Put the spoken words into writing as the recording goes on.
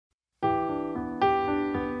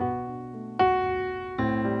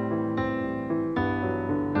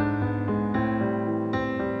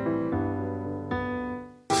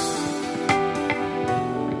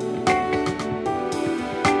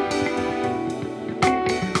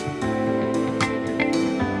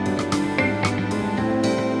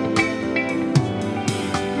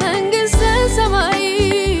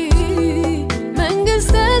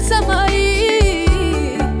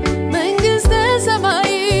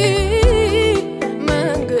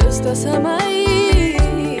ሰማይ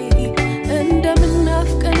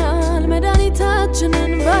እንደምናፍቀናል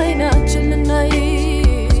መድኃኒታችንን በዓይናችን ልናይ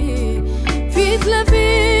ፊት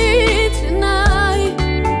ለፊት ልናይ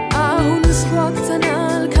አሁንስ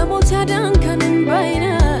ጓግተናል ከሞት ያዳንከንን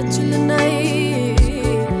በዓይናችን ልናይ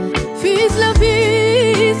ፊት ለፊት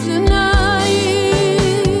ልናይ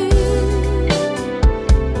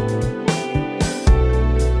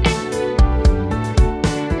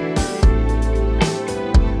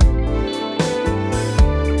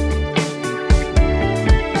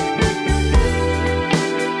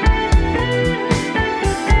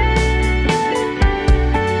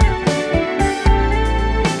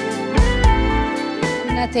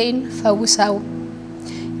ነቴን ፈውሰው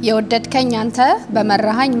የወደድከኝ አንተ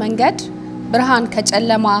በመራሃኝ መንገድ ብርሃን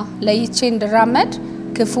ከጨለማ ለይቼ እንድራመድ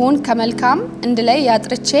ክፉን ከመልካም እንድለይ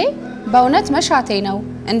ያጥርቼ በእውነት መሻቴ ነው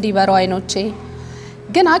እንዲበሩ አይኖቼ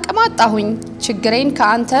ግን አቅማጣሁኝ ችግሬን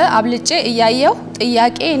ከአንተ አብልጬ እያየሁ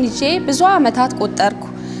ጥያቄን ይዤ ብዙ አመታት ቆጠርኩ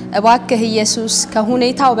እባክህ ኢየሱስ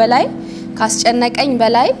ከሁኔታው በላይ ካስጨነቀኝ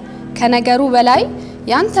በላይ ከነገሩ በላይ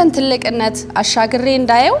ያንተን ትልቅነት አሻግሬ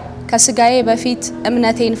እንዳየው ከስጋዬ በፊት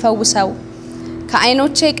እምነቴን ፈውሰው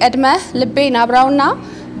ከአይኖቼ ቀድመህ ልቤን አብራውና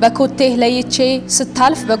በኮቴህ ለይቼ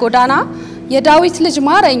ስታልፍ በጎዳና የዳዊት ልጅ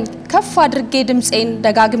ማረኝ ከፍ አድርጌ ድምጼን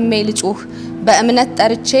ደጋግሜ ልጩህ በእምነት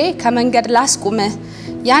ጠርቼ ከመንገድ ላስቁምህ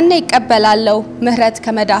ያኔ ይቀበላለው ምህረት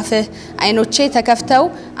ከመዳፍህ አይኖቼ ተከፍተው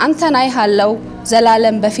አንተን አይሃለው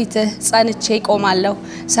ዘላለም በፊትህ ጸንቼ ቆማለሁ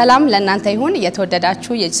ሰላም ለእናንተ ይሁን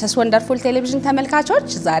የተወደዳችሁ የጂሰስ ወንደርፉል ቴሌቪዥን ተመልካቾች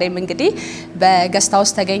ዛሬም እንግዲህ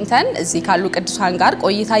በገስታውስ ተገኝተን እዚህ ካሉ ቅዱሳን ጋር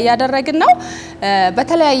ቆይታ ያደረግን ነው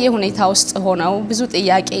በተለያየ ሁኔታ ውስጥ ሆነው ብዙ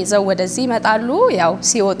ጥያቄ ይዘው ወደዚህ ይመጣሉ ያው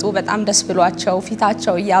ሲወጡ በጣም ደስ ብሏቸው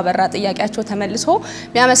ፊታቸው ያበራ ጥያቄያቸው ተመልሶ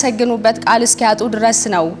የሚያመሰግኑበት ቃል እስኪያጡ ድረስ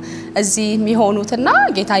ነው እዚህ የሚሆኑትና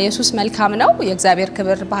ጌታ ኢየሱስ መልካም ነው የእግዚአብሔር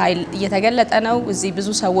ክብር በኃይል እየተገለጠ ነው እዚህ ብዙ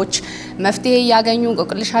ሰዎች መፍትሄ ያገኙ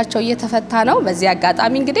ቆቅልሻቸው እየተፈታ ነው በዚህ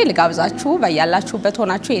አጋጣሚ እንግዲህ ልጋብዛችሁ በያላችሁበት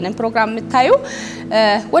ሆናችሁ ይሄንን ፕሮግራም ምታዩ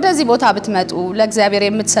ወደዚህ ቦታ ብትመጡ ለእግዚአብሔር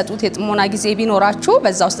የምትሰጡት የጥሞና ጊዜ ቢኖራችሁ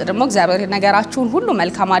በዛ ውስጥ ደግሞ እግዚአብሔር ነገራችሁን ሁሉ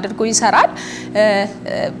መልካም አድርጎ ይሰራል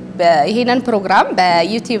ይሄንን ፕሮግራም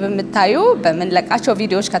በዩቲዩብ የምታዩ በመንለቃቸው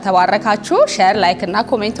ቪዲዮዎች ከተባረካችሁ ሼር ላይክ እና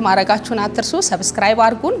ኮሜንት ማድረጋችሁን አትርሱ ሰብስክራይብ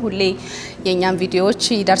አድርጉን ሁሌ የኛም ቪዲዮዎች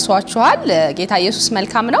ይደርሷችኋል ጌታ ኢየሱስ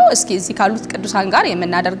መልካም ነው እስኪ እዚህ ካሉት ቅዱሳን ጋር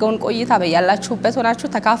የምናደርገውን ቆይታ በያላችሁበት ሆናችሁ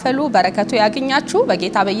ተካፈሉ በረከቱ ያገኛችሁ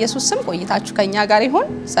በጌታ በኢየሱስ ስም ቆይታችሁ ከኛ ጋር ይሁን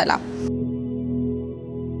ሰላም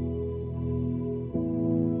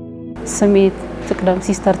ስሜት ትቅደም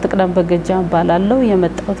ሲስተር ትቅደም በገጃም ባላለው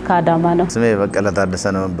የመጣውት ከአዳማ ነው ስሜ በቀለ ታደሰ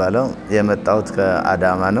ነው ባለው የመጣውት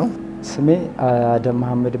ከአዳማ ነው ስሜ አደም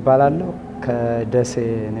መሐመድ ባላለው ከደሴ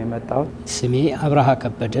ነው የመጣውት ስሜ አብራሃ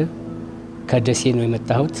ከበደ ከደሴ ነው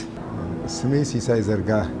የመጣሁት ስሜ ሲሳይ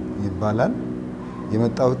ዘርጋ ይባላል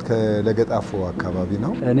የመጣሁት ከለገጣፎ አካባቢ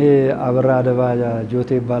ነው እኔ አብራ አደባ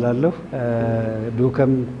ጆቴ ባላለው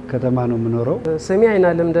ዱከም ከተማ ነው የምኖረው ስሜ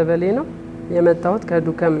አይናለም ደበሌ ነው የመጣሁት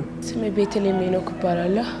ከዱከም ስሜ ቤተልሔም ነው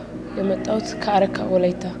ከባላላ የመጣሁት ከአረካ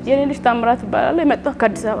ወላይታ የኔልሽ ታምራት ባላላ የመጣሁት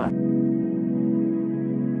ከአዲስ አበባ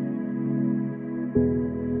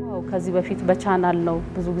ከዚህ በፊት በቻናል ነው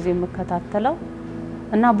ብዙ ጊዜ መከታተለው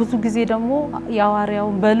እና ብዙ ጊዜ ደግሞ ያዋሪያው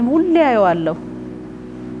በልም ሁሌ ያየዋለሁ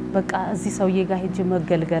በቃ እዚህ ሰውዬ ጋር ሄጄ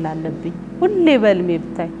መገልገል አለብኝ ሁሌ በልሜ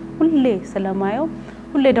ብታይ ሁሌ ስለማየው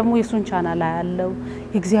ሁሌ ደግሞ የሱን ቻናል አያለው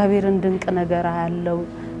የእግዚአብሔርን ድንቅ ነገር አያለው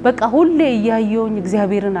በቃ ሁሌ ያየውኝ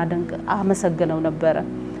እግዚአብሔርን አደንቅ አመሰግነው ነበር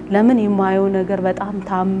ለምን የማየው ነገር በጣም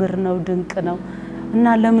ታምር ነው ድንቅ ነው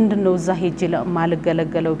እና ለምንድነው እዛ ሄጄ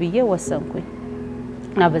ለማልገለገለው ብዬ ወሰንኩኝ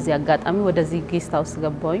እና በዚህ አጋጣሚ ወደዚህ ጌስት ሃውስ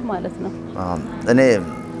ገባሁኝ ማለት ነው እኔ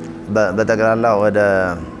በተግራላ ወደ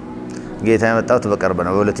ጌታ የመጣሁት በቅርብ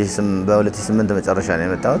ነው በ2008 መጨረሻ ነው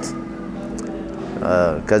የመጣሁት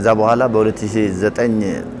ከዛ በኋላ በ2009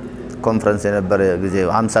 ኮንፈረንስ የነበረ ጊዜ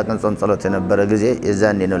 50 ቀን ጾም ጸሎት የነበረ ጊዜ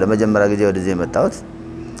የዛኔ ነው ለመጀመሪያ ጊዜ ወደዚህ የመጣሁት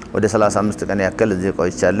ወደ 35 ቀን ያክል እዚህ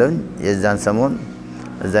ቆይቻለሁ የዛን ሰሞን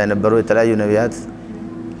እዛ የነበሩ የተለያዩ ነቢያት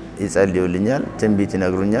ይጸልዩልኛል ትንቢት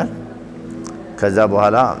ይነግሩኛል ከዛ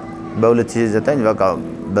በኋላ በ2009 በቃ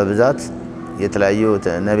በብዛት የተለያዩ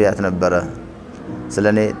ነቢያት ነበረ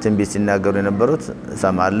ስለኔ ትንቢት ሲናገሩ የነበሩት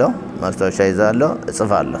ሰማለሁ ማስታወሻ ይዛለሁ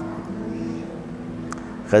እጽፋለሁ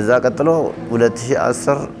ከዛ ቀጥሎ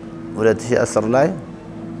 2010 ላይ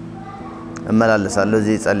እመላለሳለሁ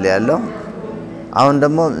እዚህ ጸልያለሁ አሁን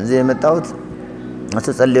ደግሞ እዚህ የመጣሁት እሱ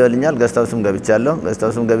ጸልዮልኛል ገስታውስም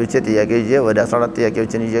ገስታውስም ገብቼ ጥያቄ ይዤ ወደ 14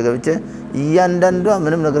 ጥያቄዎችን ይዤ ገብቼ እያንዳንዷ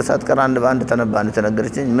ምንም ነገር ሳትቀር አንድ በአንድ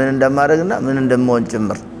ተነገረችኝ ምን እንደማደርግና ምን እንደምሆን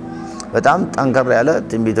ጭምር በጣም ጠንከር ያለ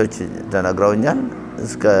ትንቢቶች ተነግረውኛል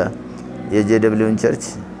እስከ የጄደብሊውን ቸርች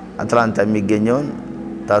አትላንታ የሚገኘውን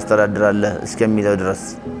ታስተዳድራለህ እስከሚለው ድረስ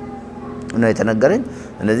ነው የተነገረኝ።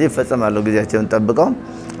 እነዚህ ይፈጸማሉ ጊዜያቸውን ጠብቀው።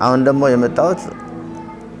 አሁን ደግሞ የመጣሁት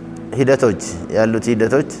ሂደቶች ያሉት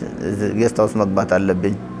ሂደቶች ጌስት ሃውስ መግባት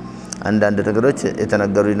አለብኝ። አንዳንድ ነገሮች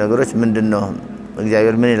የተነገሩኝ ነገሮች ምንድነው?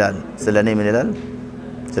 እግዚአብሔር ምን ይላል ስለኔ? ምን ይላል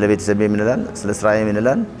ስለ ቤተሰቤ? ምን ይላል ስለ ስራዬ? ምን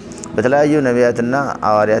ይላል? በተለያዩ ነቢያትና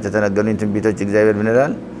ሐዋርያት የተነገሩኝ ትንቢቶች እግዚአብሔር ምን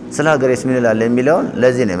ይላል? ስለ ሀገሬስ ምን ይላል የሚለውን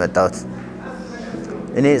ለዚህ ነው የመጣሁት።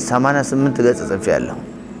 እኔ 88 ገጽ ጽፌያለሁ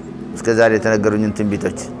እስከዛሬ የተነገሩኝን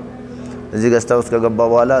ትንቢቶች። እዚህ ጌስት ሃውስ ከገባ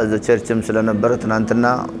በኋላ እዛ ቸርችም ስለነበረ ትናንትና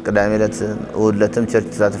ቅዳሜ ዕለት እሑድ ዕለትም ቸርች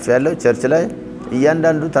ተሳትፌያለሁ። ቸርች ላይ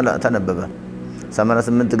እያንዳንዱ ተነበበ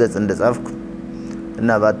 88 ገጽ እንደጻፍኩ እና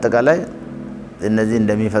በአጠቃላይ እነዚህ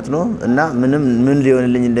እንደሚፈጥኑ እና ምን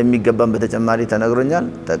ሊሆንልኝ እንደሚገባም በተጨማሪ ተነግሮኛል።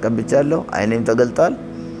 ተቀብቻለሁ። አይኔም ተገልጧል።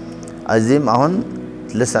 እዚህም አሁን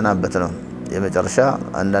ልሰናበት ነው የመጨረሻ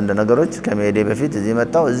አንዳንድ ነገሮች ከመሄዴ በፊት እዚህ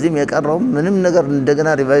መጣሁ። እዚህም የቀረው ምንም ነገር እንደገና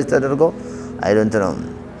ሪቫይዝ ተደርጎ አይዶንት ነው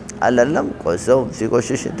አላለም ቆሰው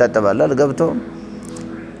ሲቆሽሽ ተጠባላል ገብቶ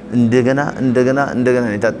እንደገና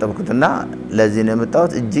የታጠብኩትና ለዚህ ነው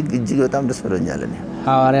የመጣሁት። እጅግ በጣም ደስ ብሎኛል። እኔ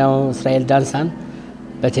ሐዋርያው እስራኤል ዳንሳን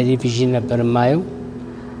በቴሌቪዥን ነበር ማየው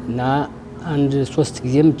እና አንድ 3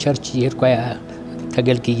 ጊዜም ቸርች ይሄድኩ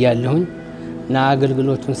ተገልግያለሁኝ እና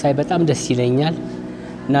አገልግሎቱን ሳይ በጣም ደስ ይለኛል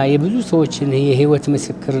እና የብዙ ሰዎችን የህይወት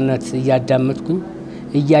ምስክርነት እያዳመጥኩኝ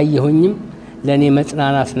እያየሁኝም ለኔ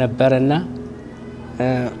መጽናናት ነበርና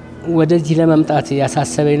ወደዚህ ለመምጣት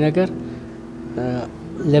ያሳሰበኝ ነገር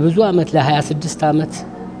ለብዙ አመት ለ26 አመት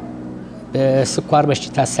በስኳር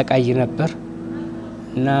በሽታ ተሰቃይ ነበር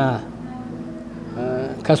እና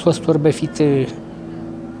ከ3 ወር በፊት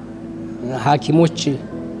ሐኪሞች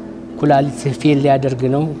ኩላሊት ፌል ሊያደርግ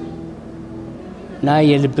ነው እና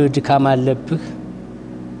የልብ ድካም አለብህ፣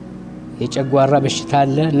 የጨጓራ በሽታ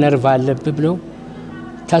አለ፣ ነርቭ አለብህ ብለው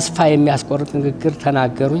ተስፋ የሚያስቆርጥ ንግግር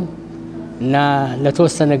ተናገሩኝ እና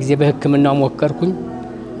ለተወሰነ ጊዜ በህክምናው ሞከርኩኝ።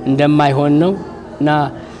 እንደማይሆን ነው እና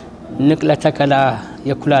ንቅለ ተከላ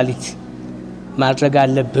የኩላሊት ማድረግ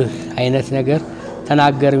አለብህ አይነት ነገር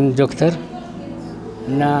ተናገሩኝ ዶክተር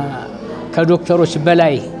እና ከዶክተሮች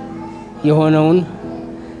በላይ የሆነውን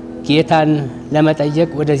ጌታን ለመጠየቅ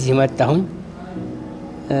ወደዚህ መጣሁኝ።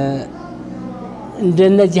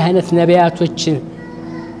 እንደነዚህ አይነት ነቢያቶች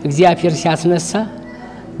እግዚአብሔር ሲያስነሳ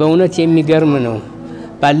በእውነት የሚገርም ነው።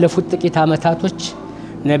 ባለፉት ጥቂት አመታቶች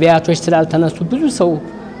ነቢያቶች ስላልተነሱ ብዙ ሰው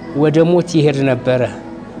ወደ ሞት ይሄድ ነበር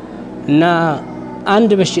እና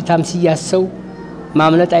አንድ በሽታም ሲያሰው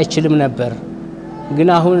ማምለጥ አይችልም ነበር። ግን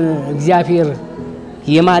አሁን እግዚአብሔር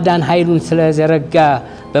የማዳን ኃይሉን ስለዘረጋ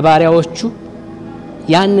በባሪያዎቹ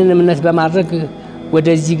ያንን እምነት በማድረግ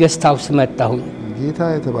ወደዚህ ጌስት ሃውስ መጣሁ። ጌታ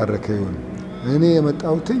የተባረከ ይሁን። እኔ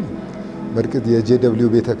የመጣሁት በርግጥ የጄደብሊው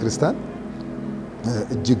ቤተክርስቲያን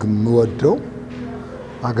እጅግ ምወደው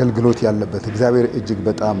አገልግሎት ያለበት እግዚአብሔር እጅግ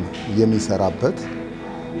በጣም የሚሰራበት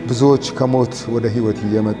ብዙዎች ከሞት ወደ ህይወት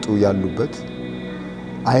እየመጡ ያሉበት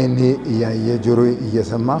አይኔ እያየ ጆሮዬ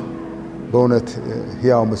እየሰማ በእውነት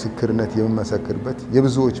ሕያው ምስክርነት የምመሰክርበት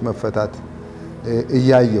የብዙዎች መፈታት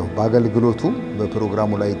እያየሁ በአገልግሎቱ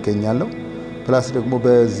በፕሮግራሙ ላይ ይገኛለሁ። ፕላስ ደግሞ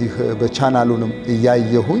በዚህ በቻናሉንም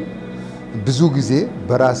እያየሁኝ ብዙ ጊዜ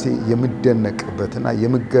በራሴ የምደነቅበትና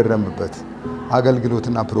የምገረምበት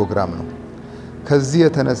አገልግሎትና ፕሮግራም ነው። ከዚህ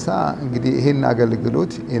የተነሳ እንግዲህ ይሄን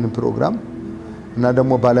አገልግሎት ይሄን ፕሮግራም እና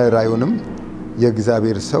ደግሞ ባለ ራእዩንም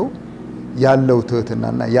የእግዚአብሔር ሰው ያለው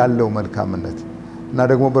ትህትናና ያለው መልካምነት እና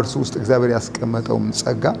ደግሞ በርሱ ውስጥ እግዚአብሔር ያስቀመጠውም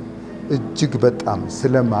ጸጋ እጅግ በጣም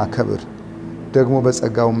ስለማከብር ደግሞ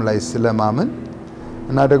በጸጋውም ላይ ስለማመን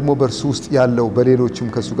እና ደግሞ በርሱ ውስጥ ያለው በሌሎችም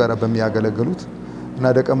ከሱ ጋር በሚያገለግሉት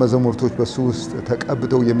እና ደቀ መዛሙርቶች በሱ ውስጥ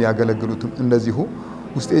ተቀብተው የሚያገለግሉትም እንደዚሁ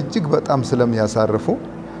ውስጥ እጅግ በጣም ስለሚያሳርፉ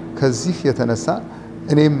ከዚህ የተነሳ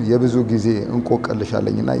እኔም የብዙ ጊዜ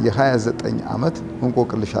እንቆቅልሻለኝና የ29 አመት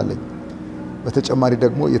እንቆቅልሻለኝ። በተጨማሪ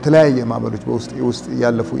ደግሞ የተለያየ ማመሎች በውስጥ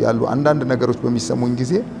ያሉ አንዳንድ ነገሮች በሚሰሙኝ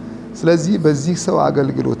ጊዜ ስለዚህ በዚህ ሰው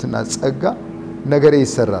አገልግሎትና ጸጋ ነገሬ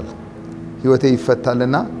ይሰራል፣ ህይወቴ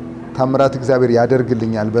ይፈታልና ታምራት እግዚአብሔር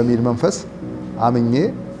ያደርግልኛል በሚል መንፈስ አምኜ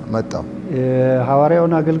መጣሁ።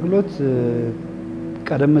 ሐዋርያውን አገልግሎት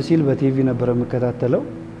ቀደም ሲል በቲቪ ነበር የምከታተለው።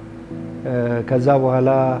 ከዛ በኋላ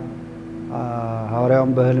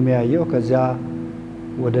ሐዋርያውን በህልሜ ያየው። ከዛ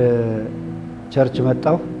ወደ ቸርች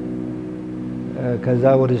መጣሁ። ከዛ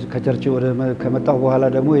ከቸርች ከመጣሁ በኋላ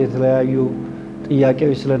ደግሞ የተለያዩ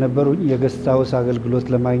ጥያቄዎች ስለነበሩኝ የጌስት ሃውስ አገልግሎት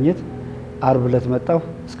ለማግኘት አርብ ዕለት መጣሁ።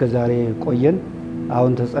 እስከዛሬ ቆየን።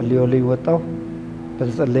 አሁን ተጸልዮልኝ ወጣሁ።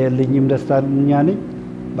 በተጸለየልኝም ደስተኛ ነኝ።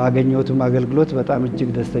 ባገኘሁትም አገልግሎት በጣም እጅግ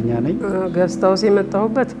ደስተኛ ነኝ። ጌስት ሃውስ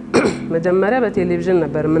የመጣሁበት መጀመሪያ በቴሌቪዥን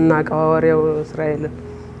ነበር የምናውቀው ሐዋርያው እስራኤልን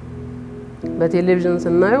በቴሌቪዥን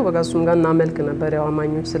ስናየው በቃ እሱም ጋር እናመልክ ነበር ያው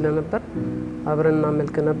አማኞች ስለነበር አብረን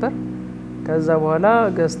እናመልክ ነበር ከዛ በኋላ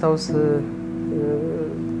ገስታውስ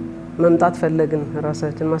መምጣት ፈለግን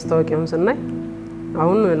ራሳችን ማስታወቂያውን ስናይ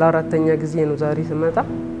አሁን ለአራተኛ ጊዜ ነው ዛሬ ስመጣ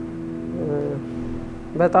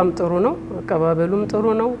በጣም ጥሩ ነው አቀባበሉም ጥሩ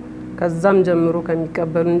ነው ከዛም ጀምሮ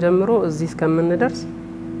ከሚቀበሉን ጀምሮ እዚህ እስከምንደርስ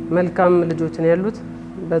መልካም ልጆች ነው ያሉት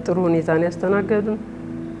በጥሩ ሁኔታ ነው ያስተናገዱን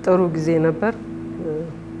ጥሩ ጊዜ ነበር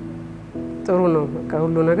ጥሩ ነው በቃ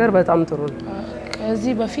ሁሉ ነገር በጣም ጥሩ ነው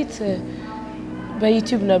ከዚህ በፊት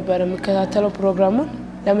በዩቲዩብ ነበር የምከታተለው ፕሮግራሙን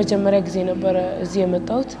ለመጀመሪያ ጊዜ ነበር እዚህ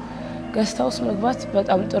የመጣሁት ገስታውስ መግባት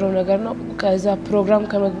በጣም ጥሩ ነገር ነው ከዛ ፕሮግራም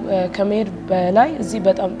ከመሄድ በላይ እዚህ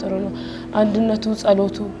በጣም ጥሩ ነው አንድነቱ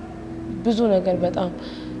ጸሎቱ ብዙ ነገር በጣም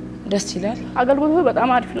ደስ ይላል አገልግሎቱ በጣም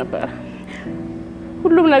አሪፍ ነበር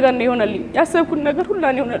ሁሉም ነገር ነው ይሆነልኝ ያሰብኩት ነገር ሁሉ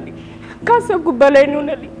ነው ይሆነልኝ ካሰብኩት በላይ ነው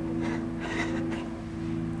ይሆነልኝ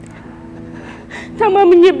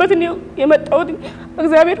ተማምኜበት ነው የመጣሁት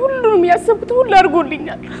እግዚአብሔር ሁሉንም ያሰብኩት ሁሉ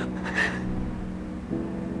አድርጎልኛል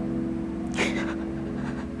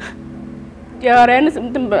የሐዋርያውንስ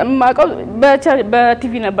ማቀው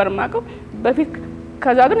በቲቪ ነበር ማቀው በፊት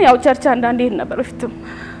ከዛ ግን ያው ቸርች አንዳንዴ ሄድ ነበር በፊትም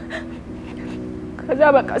ከዛ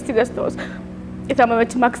በቃ እስቲ ገስታውስ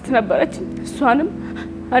የታመመች ማክስት ነበረች እሷንም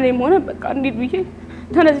እኔም ሆነ በቃ እንዲህ ብዬ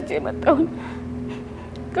ተነስቼ መጣሁ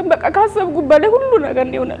ግን በቃ ካሰብኩት በላይ ሁሉ ነገር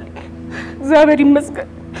ነው ይሆናልኝ እግዚአብሔር ይመስገን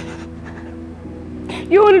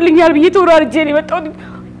ይሆንልኛል ብዬ ተወራርጄ ነው የመጣሁት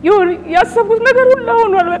ይሆን ያሰብኩት ነገር ሁሉ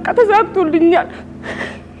ሆኗል በቃ ተሳክቶልኛል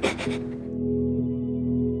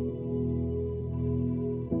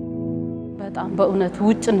በጣም በእውነት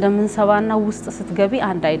ውጭ እንደምንሰባና ውስጥ ስትገቢ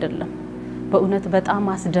አንድ አይደለም በእውነት በጣም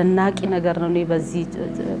አስደናቂ ነገር ነው ነው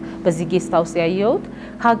በዚህ ጌስት ሃውስ ያየሁት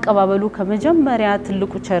ካቀባበሉ ከመጀመሪያ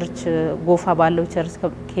ትልቁ ቸርች ጎፋ ባለው ቸርች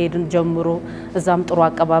ከሄድን ጀምሮ እዛም ጥሩ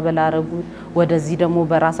አቀባበል አረጉ ወደዚህ ደግሞ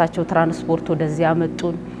በራሳቸው ትራንስፖርት ወደዚህ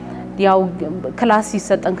ያመጡን ያው ክላስ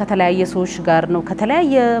ይሰጠን ከተለያየ ሰዎች ጋር ነው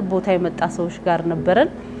ከተለያየ ቦታ የመጣ ሰዎች ጋር ነበረን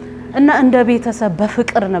እና እንደ ቤተሰብ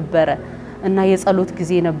በፍቅር ነበረ እና የጸሎት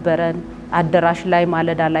ጊዜ ነበረን አደራሽ ላይ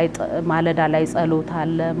ማለዳ ላይ ጸሎት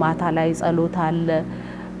አለ ማታ ላይ ጸሎት አለ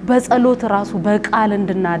በጸሎት ራሱ በቃል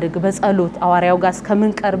እንድናድግ በጸሎት ሐዋርያው ጋር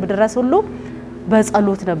እስከምን ቀርብ ድረስ ሁሉ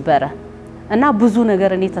በጸሎት ነበረ እና ብዙ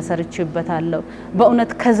ነገር እኔ ተሰርቼበታለሁ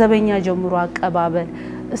በእውነት ከዘበኛ ጀምሮ አቀባበል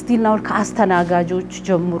እስቲናው ከአስተናጋጆች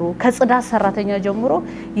ጀምሮ ከጽዳት ሰራተኛ ጀምሮ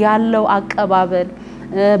ያለው አቀባበል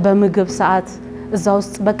በምግብ ሰዓት እዛ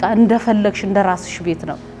ውስጥ በቃ እንደፈለግሽ እንደራስሽ ቤት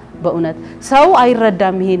ነው በእውነት ሰው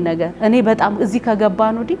አይረዳም ይሄን ነገር እኔ በጣም እዚህ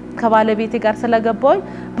ከገባን ወዲ ከባለቤቴ ጋር ስለገባው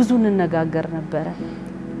ብዙ እንነጋገር ነበር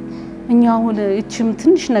እኛውን እቺም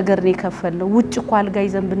ትንሽ ነገር ነው ከፈለው ውጭ ቋልጋ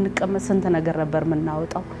ይዘን ብንቀመጥ ስንት ነገር ነበር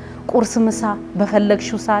ምናወጣው ቁርስ ምሳ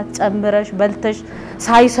በፈለግሽው ሰዓት ጨምረሽ በልተሽ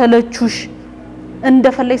ሳይሰለቹሽ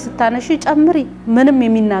እንደፈለግሽ ስታነሺ ጨምሪ ምንም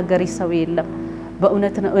የሚናገር ሰው የለም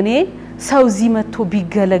በእውነት ነው እኔ ሰው ዚ መጥቶ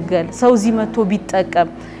ቢገለገል ሰው ዚ መጥቶ ቢጠቀም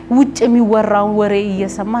ውጭ የሚወራው ወሬ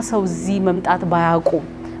እየሰማ ሰው ዚ መምጣት ባያቁ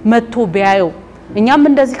መጥቶ ቢያዩ እኛም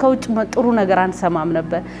እንደዚህ ከውጭ ጥሩ ነገር አንሰማም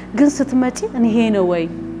ነበር ግን ስትመጪ እኔ ነው ወይ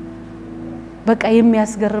በቃ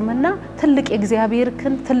የሚያስገርምና ትልቅ እግዚአብሔር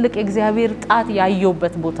ትልቅ እግዚአብሔር ጣት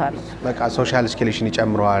ያየውበት ቦታ ነው በቃ ሶሻል ስኪልሽን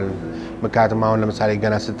ይጨምራል ምክንያቱም አሁን ለምሳሌ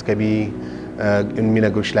ገና ስትገቢ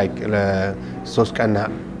የሚነግሩሽ ላይክ 3 ቀን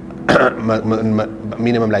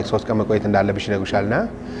ሚኒመም ላይክ 3 ቀን መቆየት እንዳለብሽ ይነግሩሻልና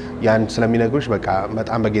ያን ስለሚነግሩሽ በቃ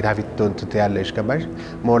በጣም በጌታ ፊት ትያለሽ ገባሽ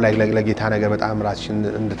ሞር ላይክ ለጌታ ነገር በጣም ራስሽን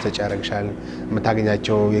እንድትሰጪ ያረግሻል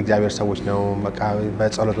የምታገኛቸው የእግዚአብሔር ሰዎች ነው በቃ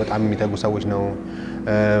በጸሎት በጣም የሚተጉ ሰዎች ነው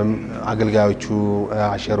አገልጋዮቹ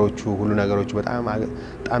አሸሮቹ ሁሉ ነገሮች በጣም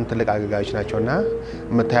ትልቅ አገልጋዮች ናቸውና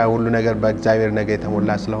የምታየው ሁሉ ነገር በእግዚአብሔር ነገር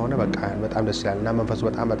የተሞላ ስለሆነ በቃ በጣም ደስ ይላልና መንፈሱ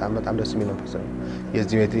በጣም ደስ የሚል መንፈስ ነው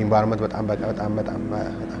የዚህ ቤት ኢንቫይሮንመንት በጣም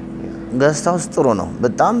ገስት ሃውስ ጥሩ ነው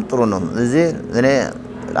በጣም ጥሩ ነው እዚህ እኔ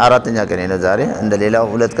አራተኛ ቀን ነው ዛሬ እንደሌላው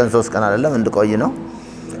 2 ቀን 3 ቀን አይደለም እንድቆይ ነው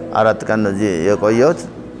 4 ቀን ነው እዚህ የቆየሁት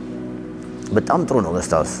በጣም ጥሩ ነው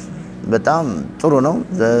ገስት ሃውስ በጣም ጥሩ ነው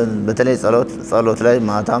በተለይ ጸሎት ላይ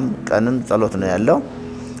ማታም ቀንም ጸሎት ነው ያለው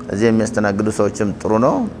እዚህ የሚያስተናግዱ ሰዎችም ጥሩ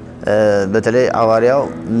ነው በተለይ ሐዋርያው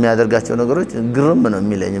የሚያደርጋቸው ነገሮች ግርም ነው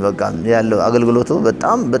የሚለኝ በቃ ያለው አገልግሎቱ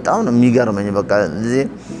በጣም ነው የሚገርመኝ በቃ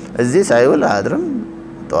እዚህ ሳይውል አድርም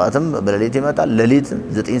ጠዋትም በሌሊት ይመጣል ሌሊት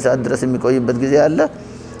 9 ሰዓት ድረስ የሚቆይበት ጊዜ አለ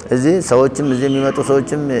እዚህ ሰዎችም እዚህ የሚመጡ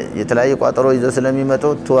ሰዎችም የተለያየ ቋጠሮ ይዘው ስለሚመጡ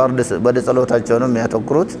ተዋርድ ወደ ጸሎታቸው ነው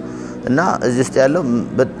የሚያተኩሩት እና እዚህ ውስጥ ያለው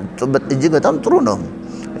እጅግ በጣም ጥሩ ነው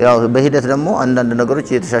ያው በሂደት ደግሞ አንዳንድ ነገሮች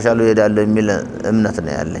እየተሻሻሉ ይሄዳሉ የሚል እምነት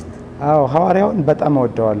ነው ያለኝ አዎ ሐዋርያውን በጣም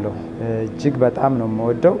ወደዋለሁ እጅግ በጣም ነው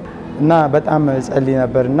የምወደው እና በጣም ጸልይ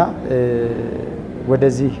ነበርና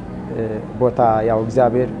ወደዚህ ቦታ ያው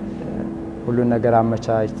እግዚአብሔር ሁሉ ነገር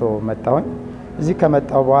አመቻችቶ መጣሁኝ። እዚህ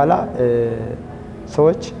ከመጣው በኋላ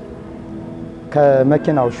ሰዎች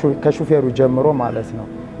ከመኪናው ከሹፌሩ ጀምሮ ማለት ነው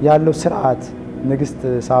ያለው ስርዓት ንግስት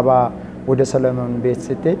ሳባ ወደ ሰለሞን ቤት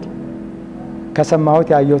ስትሄድ ከሰማሁት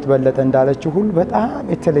ያየሁት በለጠ እንዳለችው ሁሉ በጣም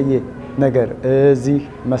የተለየ ነገር እዚህ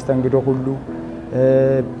መስተንግዶ ሁሉ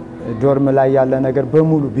ዶርም ላይ ያለ ነገር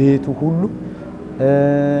በሙሉ ቤቱ ሁሉ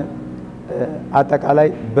አጠቃላይ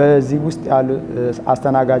በዚህ ውስጥ ያሉ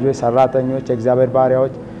አስተናጋጆች፣ ሰራተኞች፣ የእግዚአብሔር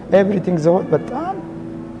ባሪያዎች ኤቭሪቲንግ ዘሆል በጣም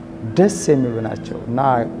ደስ የሚሉ ናቸው እና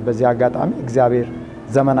በዚህ አጋጣሚ እግዚአብሔር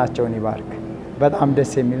ዘመናቸውን ይባርክ። በጣም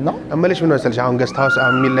ደስ የሚል ነው። እመልሽ ምን መሰለሽ አሁን ገስት ሃውስ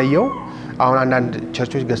የሚለየው አሁን አንዳንድ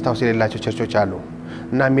ቸርቾች ገስት ሃውስ የሌላቸው ቸርቾች አሉ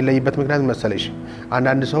እና የሚለይበት ምክንያት መሰለሽ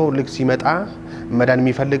አንዳንድ ሰው ልክ ሲመጣ መዳን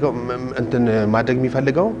የሚፈልገው እንትን ማድረግ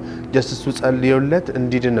የሚፈልገው ጀስቱ ጸልዮለት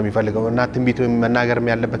እንዲድን ነው የሚፈልገው እና ትንቢት መናገር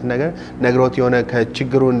ያለበት ነገር ነግሮት የሆነ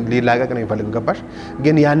ከችግሩን ሊላቀቅ ነው የሚፈልገው። ገባሽ?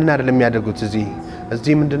 ግን ያንን አይደለም የሚያደርጉት።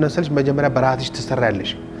 እዚህ ምንድነው መሰለሽ መጀመሪያ በራስሽ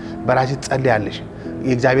ትሰራያለሽ፣ በራስሽ ትጸልያለሽ።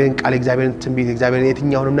 የእግዚአብሔርን ቃል የእግዚአብሔርን ትንቢት የእግዚአብሔርን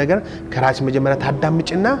የትኛውንም ነገር ከራስሽ መጀመሪያ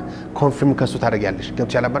ታዳምጭና ኮንፊርም ከሱ ታደርጊያለሽ።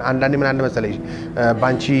 ገብቶሻል? አንዳንዴ ምን አለ መሰለሽ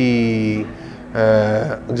ባንቺ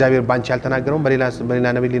እግዚአብሔር ባንቺ ያልተናገረውን በሌላ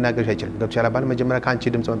ነብይ ሊናገርሽ አይችልም። ገብቶሻል? መጀመሪያ ካንቺ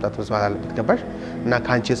ድምጽ መምጣት መስማት አለበት። ገባሽ? እና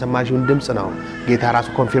ካንቺ የሰማሽውን ድምጽ ነው ጌታ ራሱ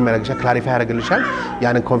ኮንፊርም ያደርግልሻል፣ ክላሪፋይ ያደርግልሻል።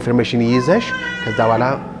 ያንን ኮንፊርሜሽን ይዘሽ ከዛ በኋላ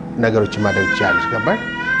ነገሮችን ማድረግ ትችያለሽ። ገባሽ?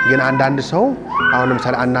 ግን አንዳንድ ሰው አሁን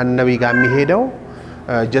ለምሳሌ አንዳንድ ነብይ ጋር የሚሄደው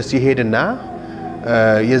ጀስት ይሄድና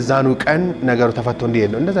የዛኑ ቀን ነገሩ ተፈቶ እንዲሄድ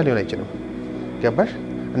ነው። እንደዛ ሊሆን አይችልም። ገባሽ?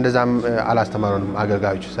 እንደዛም አላስተማሩንም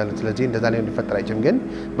አገልጋዮች። ስለዚህ እንደዛ ላይ ሊፈጠር አይችልም። ግን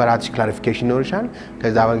በራስሽ ክላሪፊኬሽን ይኖርሻል።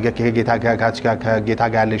 ከዛ ከጌታ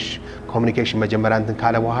ጋር ያለሽ ኮሚኒኬሽን መጀመሪያ እንትን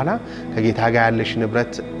ካለ በኋላ ከጌታ ጋር ያለሽ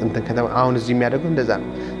ንብረት እንትን አሁን እዚህ የሚያደርጉት እንደዛ ነው።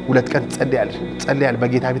 ሁለት ቀን ጸልያለሽ፣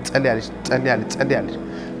 በጌታ ፊት ጸልያለሽ።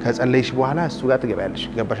 ከጸለይሽ በኋላ እሱ ጋር ትገባያለሽ።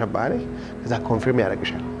 ገባሽ? አባለ ከዛ ኮንፊርም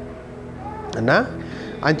ያደርግሻል እና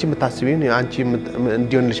አንቺ የምታስቢውን አንቺ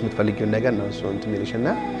እንዲሆንልሽ የምትፈልጊውን ነገር ነው እሱ እንትን የሚልሽና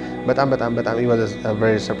በጣም it was a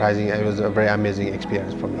very surprising, it was a very amazing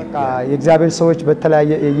experience for me. የእግዚአብሔር ሰዎች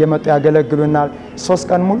በተለያየ እየመጡ ያገለግሉናል። 3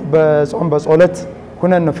 ቀን ሙሉ በጾም በጸሎት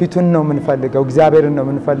ሆነን ነው ፊቱን ነው የምንፈልገው፣ እግዚአብሔርን ነው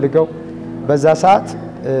የምንፈልገው። በዛ ሰዓት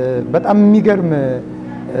በጣም የሚገርም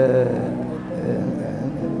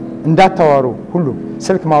እንዳታወሩ ሁሉ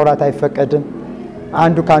ስልክ ማውራት አይፈቀድም።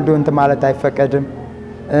 አንዱ ካንዱ እንትን ማለት አይፈቀድም።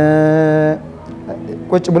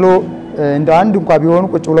 ቁጭ ብሎ እንደ አንድ እንኳን ቢሆኑ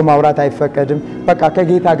ቁጭ ብሎ ማውራት አይፈቀድም። በቃ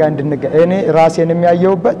ከጌታ ጋር እኔ ራሴን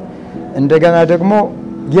የሚያየውበት እንደገና ደግሞ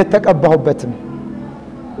የተቀባሁበትም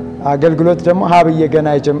አገልግሎት ደግሞ ሀብዬ ገና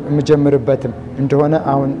የምጀምርበትም እንደሆነ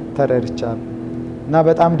አሁን ተረድቻለሁ እና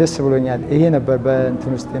በጣም ደስ ብሎኛል። ይሄ ነበር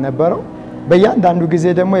በእንትን ውስጥ የነበረው። በእያንዳንዱ ጊዜ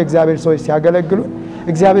ደግሞ የእግዚአብሔር ሰዎች ሲያገለግሉ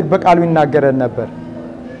እግዚአብሔር በቃሉ ይናገረን ነበር።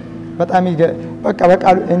 በጣም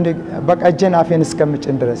በቃሉ በቃ እጄን አፌን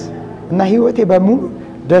እስከምጭን ድረስ እና ህይወቴ በሙሉ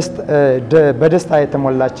በደስታ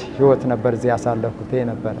የተሞላች ህይወት ነበር እዚህ ያሳለፍኩት። ይሄ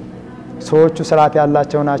ነበር። ሰዎቹ ስርዓት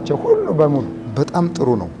ያላቸው ናቸው ሁሉ በሙሉ። በጣም ጥሩ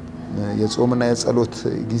ነው። የጾምና የጸሎት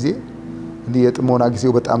ጊዜ እንዲህ የጥሞና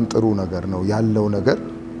ጊዜው በጣም ጥሩ ነገር ነው ያለው ነገር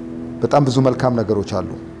በጣም ብዙ መልካም ነገሮች አሉ።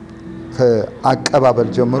 ከአቀባበል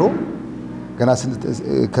ጀምሮ ገና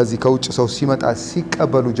ከዚህ ከውጭ ሰው ሲመጣ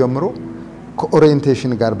ሲቀበሉ ጀምሮ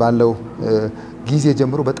ከኦሪየንቴሽን ጋር ባለው ጊዜ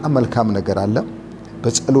ጀምሮ በጣም መልካም ነገር አለ።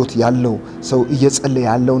 በጸሎት ያለው ሰው እየጸለየ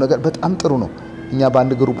ያለው ነገር በጣም ጥሩ ነው። እኛ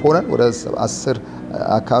በአንድ ግሩፕ ሆነን ወደ 10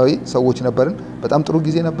 አካባቢ ሰዎች ነበርን። በጣም ጥሩ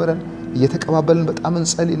ጊዜ ነበረን። እየተቀባበልን በጣም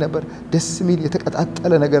እንጸልይ ነበር። ደስ የሚል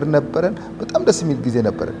የተቀጣጠለ ነገር ነበረን። በጣም ደስ የሚል ጊዜ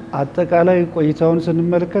ነበረን። አጠቃላይ ቆይታውን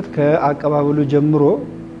ስንመለከት ከአቀባበሉ ጀምሮ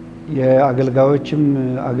የአገልጋዮችም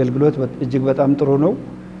አገልግሎት እጅግ በጣም ጥሩ ነው።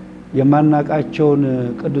 የማናቃቸውን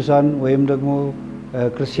ቅዱሳን ወይም ደግሞ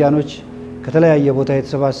ክርስቲያኖች ከተለያየ ቦታ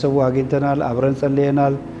የተሰባሰቡ አግኝተናል። አብረን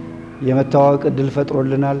ጸልየናል። የመታወቅ እድል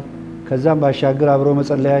ፈጥሮልናል። ከዛም ባሻገር አብሮ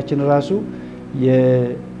መጸለያችን ራሱ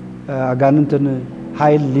የአጋንንትን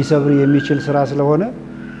ኃይል ሊሰብር የሚችል ስራ ስለሆነ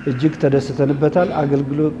እጅግ ተደስተንበታል።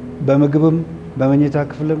 አገልግሎት በምግብም በመኝታ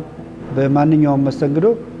ክፍልም በማንኛውም መስተንግዶ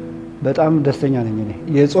በጣም ደስተኛ ነኝ እኔ።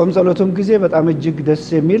 የጾም ጸሎቱም ጊዜ በጣም እጅግ ደስ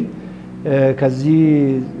የሚል ከዚህ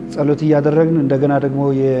ጸሎት እያደረግን እንደገና ደግሞ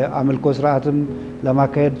የአምልኮ ስርዓትም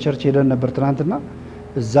ለማካሄድ ቸርች ሄደን ነበር ትናንትና።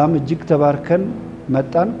 እዛም እጅግ ተባርከን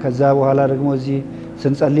መጣን። ከዛ በኋላ ደግሞ እዚህ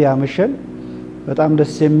ስንጸልይ አመሸን። በጣም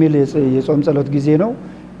ደስ የሚል የጾም ጸሎት ጊዜ ነው።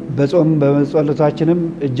 በጾም በጸሎታችንም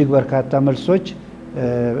እጅግ በርካታ መልሶች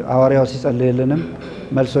ሐዋርያው ሲጸልይልንም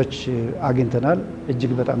መልሶች አግኝተናል።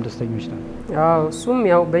 እጅግ በጣም ደስተኞች ነን። አዎ እሱም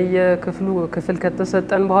ያው ክፍል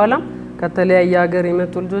ከተሰጠን በኋላ ከተለያየ ሀገር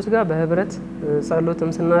የመጡ ልጆች ጋር በህብረት ጸሎትም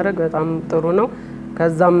ስናደርግ በጣም ጥሩ ነው።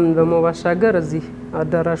 ከዛም ደግሞ ባሻገር እዚህ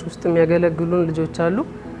አዳራሽ ውስጥ የሚያገለግሉን ልጆች አሉ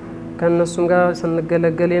ከነሱም ጋር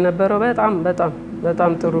ስንገለገል የነበረው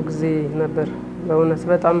በጣም ጥሩ ጊዜ ነበር በእውነት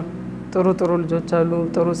በጣም ጥሩ ልጆች አሉ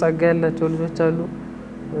ጥሩ ጸጋ ያላቸው ልጆች አሉ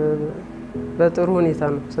በጥሩ ሁኔታ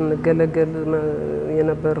ነው ስንገለገል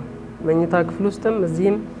የነበረው መኝታ ክፍል ውስጥም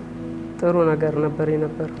እዚህም ጥሩ ነገር ነበር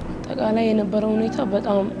የነበረው ጠቃላይ የነበረው ሁኔታ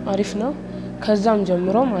በጣም አሪፍ ነው ከዛም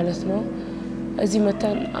ጀምሮ ማለት ነው እዚህ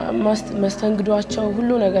መተን መስተንግዷቸው ሁሉ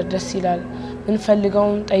ነገር ደስ ይላል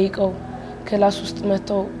እንፈልጋውን ጠይቀው ክላስ ውስጥ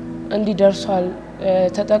መተው እንዲደርሷል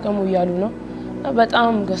ተጠቀሙ ይያሉ ነው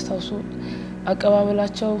በጣም ገስታውሱ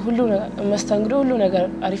አቀባበላቸው ሁሉ መስተንግዶ ሁሉ ነገር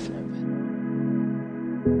አሪፍ ነበር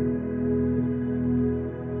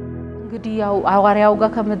እንግዲህ ያው ሐዋርያው ጋር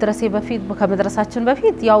ከመድረሳችን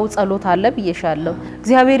በፊት ያው ጸሎት አለ ብዬሻለሁ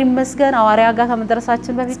እግዚአብሔር ይመስገን ሐዋርያ ጋር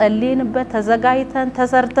ከመድረሳችን በፊት ጸልየንበት ተዘጋይተን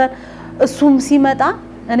ተሰርተን እሱም ሲመጣ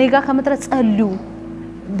እኔ ጋር ከመድረስ ጸልዩ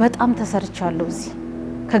በጣም ተሰርቻለሁ እዚህ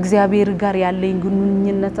ከእግዚአብሔር ጋር ያለኝ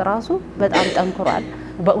ግንኙነት ራሱ በጣም ጠንክሯል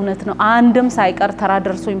በእውነት ነው አንድም ሳይቀር ተራ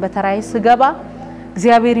ደርሶኝ በተራይ ስገባ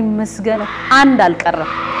እግዚአብሔር ይመስገን አንድ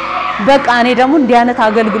አልቀረም በቃ እኔ ደግሞ እንዲያነት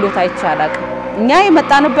አገልግሎት አይቻላል እኛ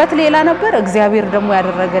የመጣንበት ሌላ ነበር እግዚአብሔር ደግሞ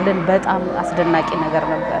ያደረገልን በጣም አስደናቂ ነገር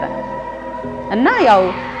ነበር እና ያው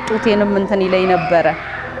ጡቴንም እንትን ይለኝ ነበር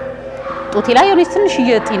ጡቴ ላይ የሆነ ትንሽ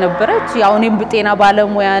እየጢ ነበረች ያው እኔም በጤና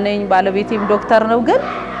ባለሙያ ነኝ ባለቤቴም ዶክተር ነው ግን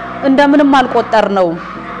እንደምንም አልቆጠር ነው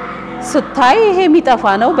ስታይ ይሄ የሚጠፋ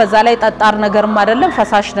ነው በዛ ላይ ጠጣር ነገርም አይደለም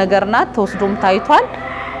ፈሳሽ ነገር ናት ተወስዶም ታይቷል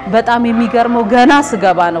በጣም የሚገርመው ገና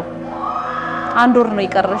ስገባ ነው አንድ ወር ነው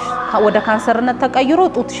ይቀርሽ ወደ ካንሰርነት ተቀይሮ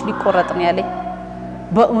ጡትሽ ሊቆረጥ ነው ያለኝ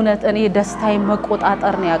በእውነት እኔ ደስታዬ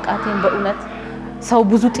መቆጣጠር ነው ያቃተኝ በእውነት ሰው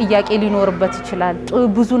ብዙ ጥያቄ ሊኖርበት ይችላል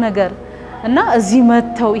ብዙ ነገር እና እዚህ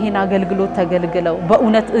መተው ይሄን አገልግሎት ተገልግለው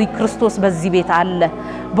በእውነት ክርስቶስ በዚህ ቤት አለ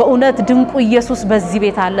በእውነት ድንቁ ኢየሱስ በዚህ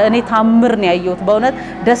ቤት አለ እኔ ታምር ነው ያየሁት በእውነት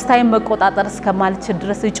ደስታዬ መቆጣጠር እስከማልችል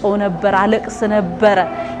ድረስ እጨው ነበር አለቅስ ነበር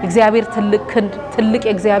እግዚአብሔር ትልቅ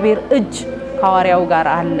የእግዚአብሔር እጅ ሐዋርያው ጋር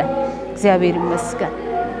አለ እግዚአብሔር ይመስገን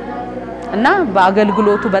እና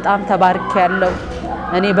በአገልግሎቱ በጣም ተባርኬያለሁ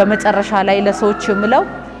እኔ በመጨረሻ ላይ ለሰዎች የምለው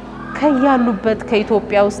ከያሉበት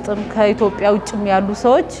ከኢትዮጵያ ውስጥም ከኢትዮጵያ ውጭም ያሉ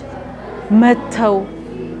ሰዎች መተው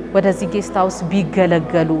ወደዚህ ጌስት ሃውስ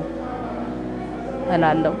ቢገለገሉ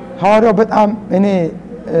እላለሁ ሐዋርያው በጣም እኔ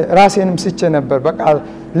ራሴንም ስቼ ነበር በቃ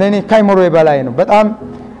ለኔ ካይሞሮዬ በላይ ነው በጣም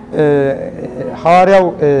ሐዋርያው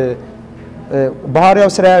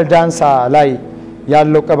እስራኤል ዳንሳ ላይ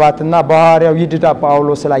ያለው ቅባትና በሐዋርያው ይድዳ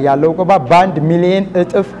ጳውሎስ ላይ ያለው ቅባት በአንድ ሚሊዮን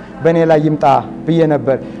እጥፍ በኔ ላይ ይምጣ ብዬ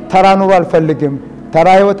ነበር ተራ ኑሮ አልፈልግም ተራ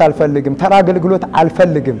ህይወት አልፈልግም ተራ አገልግሎት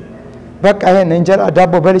አልፈልግም በቃ ይሄን እንጀራ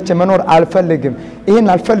ዳቦ በልቼ መኖር አልፈልግም ይሄን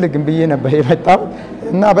አልፈልግም ብዬ ነበር የመጣው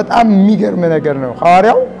እና በጣም የሚገርም ነገር ነው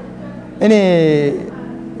ሐዋርያው እኔ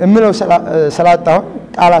እምለው ሰላጣው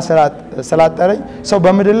ቃላ ሰላጠረኝ ሰው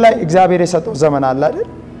በመድል ላይ እግዚአብሔር የሰጠው ዘመን አለ አይደል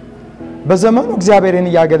በዘመኑ እግዚአብሔርን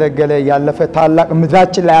ያገለገለ ያለፈ ታላቅ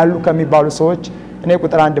ምድራችን ላይ ያሉ ከሚባሉ ሰዎች እኔ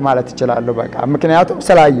ቁጥር አንድ ማለት እችላለሁ በቃ ምክንያቱም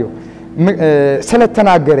ስላየው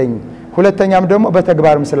ስለተናገረኝ ሁለተኛም ደግሞ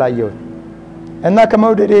በተግባርም ስላየው እና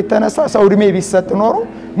ከመውደድ የተነሳ ሰው እድሜ ቢሰጥ ኖሮ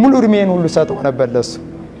ሙሉ እድሜን ሁሉ ሰጠው ነበር ለሱ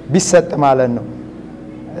ቢሰጥ ማለት ነው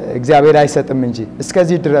እግዚአብሔር አይሰጥም እንጂ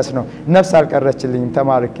እስከዚህ ድረስ ነው ነፍስ አልቀረችልኝም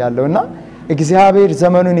ተማርክ ያለውና እግዚአብሔር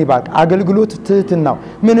ዘመኑን ይባርክ አገልግሎት ትህትናው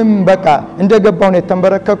ምንም በቃ እንደገባው ነው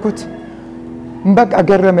የተንበረከኩት በቃ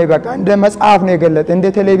ገረመኝ በቃ እንደ መጽሐፍ ነው የገለጠ እንደ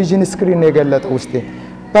ቴሌቪዥን ስክሪን ነው የገለጠ ውስጤ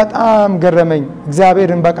በጣም ገረመኝ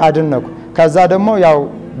እግዚአብሔርን በቃ አድነኩ ከዛ ደግሞ ያው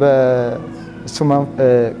በሱማ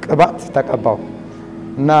ቅባት ተቀባው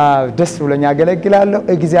እና ደስ ብሎኝ ያገለግላለሁ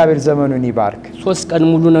እግዚአብሔር ዘመኑን ይባርክ 3 ቀን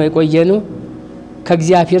ሙሉ ነው የቆየነው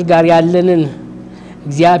ከእግዚአብሔር ጋር ያለንን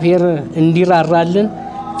እግዚአብሔር እንዲራራልን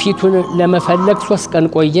ፊቱን ለመፈለግ 3 ቀን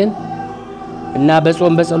ቆየን እና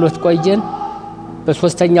በጾም በጸሎት ቆየን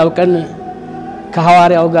በሶስተኛው ቀን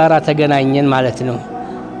ከሐዋርያው ጋር ተገናኘን ማለት ነው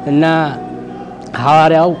እና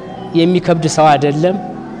ሐዋርያው የሚከብድ ሰው አይደለም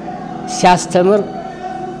ሲያስተምር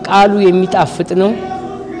ቃሉ የሚጣፍጥ ነው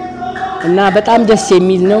እና በጣም ደስ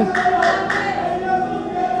የሚል ነው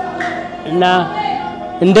እና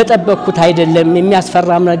እንደጠበቅኩት አይደለም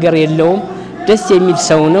የሚያስፈራም ነገር የለውም ደስ የሚል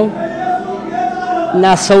ሰው ነው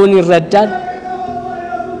እና ሰውን ይረዳል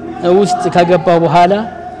ውስጥ ከገባው በኋላ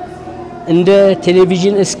እንደ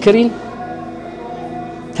ቴሌቪዥን ስክሪን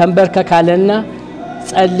ተንበርከካለና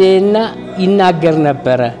ጸልየና ይናገር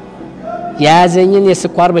ነበር ያዘኝን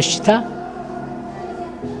የስኳር በሽታ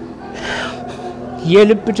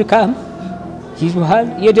የልብ ድካም ይዟል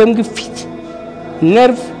የደም ግፊት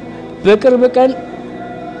ነርቭ በቅርብ ቀን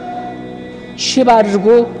ሽባ አድርጎ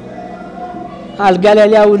አልጋ ላይ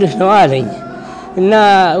ያውልህ ነው አለኝ እና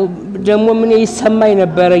ደግሞ ምን ይሰማኝ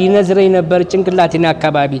ነበር ይነዝረኝ ነበር ጭንቅላቴን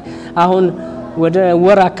አካባቢ አሁን ወደ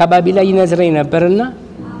ወር አካባቢ ላይ ይነዝረኝ ነበርና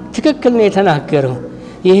ትክክል ነው የተናገረው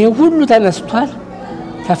ይሄ ሁሉ ተነስቷል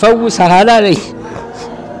ተፈውሰሃል አለኝ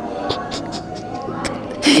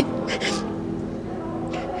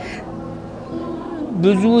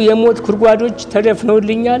ብዙ የሞት ኩርጓዶች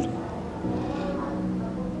ተደፍነውልኛል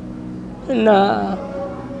እና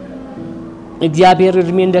እግዚአብሔር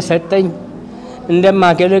እድሜ እንደሰጠኝ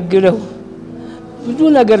እንደማገለግለው ብዙ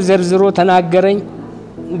ነገር ዘርዝሮ ተናገረኝ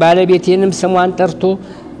ባለቤቴንም ስሟን ጠርቶ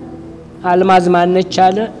አልማዝ ማነች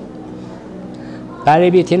አለ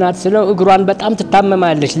ባለቤቴ ናት ስለው እግሯን በጣም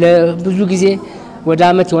ትታመማለች ለብዙ ጊዜ ወደ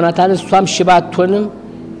አመት ይሆናታል እሷም ሽባቶንም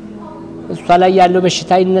እሷ ላይ ያለው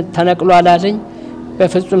በሽታ ተነቅሏል አለኝ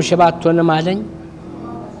በፍጹም ሽባቶንም አለኝ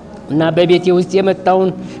እና በቤቴ ውስጥ የመጣውን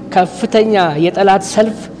ከፍተኛ የጠላት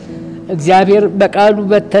ሰልፍ እግዚአብሔር በቃሉ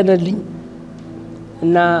በተነልኝ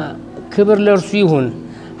እና ክብር ለርሱ ይሁን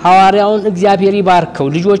ሐዋርያውን እግዚአብሔር ይባርከው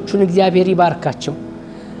ልጆቹን እግዚአብሔር ይባርካቸው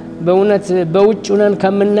በእውነት በውጭ ሆነን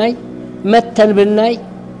ከምናይ መተን ብናይ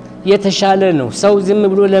የተሻለ ነው ሰው ዝም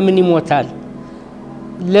ብሎ ለምን ይሞታል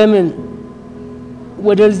ለምን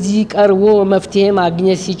ወደዚህ ቀርቦ መፍትሄ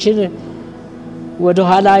ማግኘት ሲችል ወደ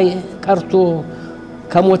ኋላ ቀርቶ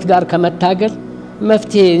ከሞት ጋር ከመታገል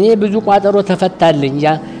መፍትሄ እኔ ብዙ ቋጠሮ ተፈታልኝ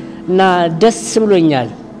እና ደስ ብሎኛል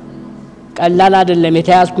ቀላል አይደለም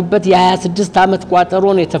የተያዝኩበት የ26 አመት ቋጠሮ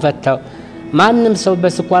ነው የተፈታው ማንንም ሰው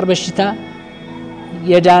በስኳር በሽታ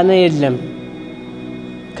የዳነ የለም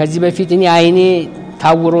ከዚህ በፊት እኔ አይኔ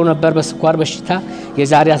ታውሮ ነበር በስኳር በሽታ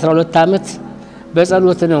የዛሬ 12 አመት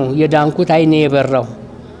በጸሎት ነው የዳንኩት አይኔ የበራው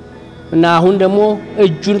እና አሁን ደግሞ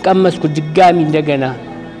እጁን ቀመስኩ ድጋሚ እንደገና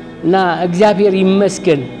እና እግዚአብሔር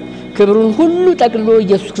ይመስገን ክብሩን ሁሉ ጠቅሎ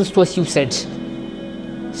ኢየሱስ ክርስቶስ ይውሰድ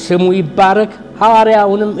ስሙ ይባረክ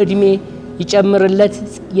ሐዋርያውንም እድሜ ይጨምርለት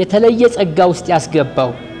የተለየ ጸጋ ውስጥ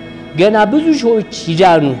ያስገባው ገና ብዙ ሾዎች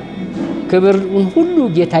ይዳኑ ክብሩን ሁሉ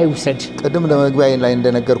ጌታ ይውሰድ ቀደም ለመግቢያ ላይ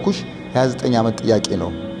እንደነገርኩሽ 29 አመት ጥያቄ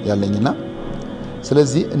ነው ያለኝና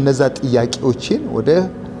ስለዚህ እነዛ ጥያቄዎችን ወደ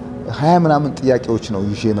 20 ምናምን ጥያቄዎች ነው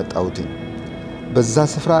ይዤ የመጣሁት በዛ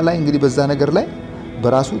ስፍራ ላይ እንግዲህ በዛ ነገር ላይ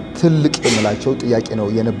በራሱ ትልቅ የምላቸው ጥያቄ ነው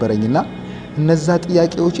የነበረኝና እነዛ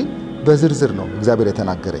ጥያቄዎችን በዝርዝር ነው እግዚአብሔር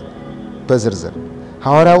የተናገረኝ በዝርዝር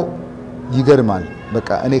ሐዋርያው ይገርማል በቃ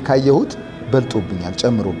እኔ ካየሁት በልጦብኛል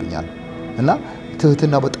ጨምሮብኛል እና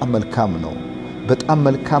ትህትና በጣም መልካም ነው በጣም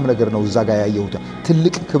መልካም ነገር ነው እዛ ጋር ያየሁት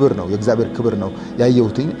ትልቅ ክብር ነው የእግዚአብሔር ክብር ነው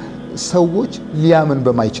ያየሁት ሰዎች ሊያምን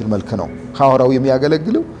በማይችል መልኩ ነው ሐዋርያው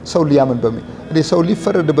የሚያገለግለው ሰው ሊያምን ሰው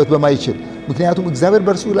ሊፈረድበት በማይችል ምክንያቱም እግዚአብሔር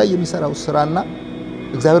በርሱ ላይ የሚሰራው ስራና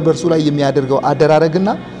እግዚአብሔር በርሱ ላይ የሚያደርገው አደራረግና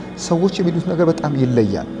ሰዎች የሚሉት ነገር በጣም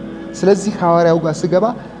ይለያል ስለዚህ ሐዋርያው ጋር ስገባ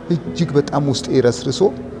እጅግ በጣም ውስጤ ረስርሶ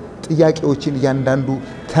ጥያቄዎችን ያንዳንዱ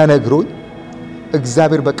ተነግሮኝ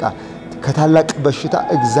እግዚአብሔር በቃ ከታላቅ በሽታ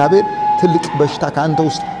እግዚአብሔር ትልቅ በሽታ ካንተ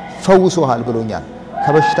ውስጥ ፈውሶሃል ብሎኛል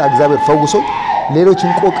ከበሽታ እግዚአብሔር ፈውሶ ሌሎች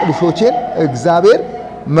እንቆቅልሾቼን እግዚአብሔር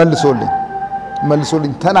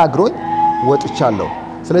መልሶልኝ ተናግሮኝ ወጥቻለሁ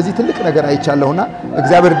ስለዚህ ትልቅ ነገር አይቻለሁና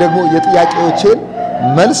እግዚአብሔር ደግሞ የጥያቄዎቼን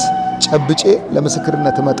መልስ ጨብጬ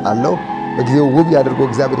ለምስክርነት እመጣለሁ በጊዜው ውብ ያድርጎ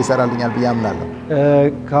እግዚአብሔር ይሰራልኛል ብያምናለሁ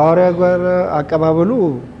ከሐዋርያው ጋር አቀባበሉ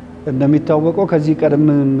እንደሚታወቀው ከዚህ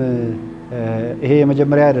ቀደምም ይሄ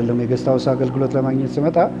የመጀመሪያ አይደለም የገስታውስ አገልግሎት ለማግኘት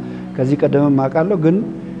ስመጣ ከዚህ ቀደምም አውቃለሁ ግን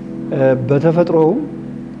በተፈጥሮው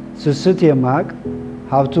ስስት የማቅ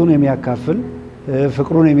ሀብቱን የሚያካፍል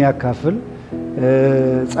ፍቅሩን የሚያካፍል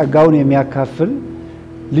ጸጋውን የሚያካፍል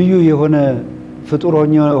ልዩ የሆነ ፍጡር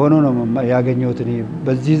ሆኖ ነው ያገኘሁት እኔ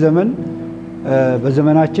በዚህ ዘመን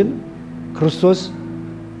በዘመናችን ክርስቶስ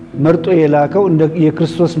መርጦ የላከው እንደ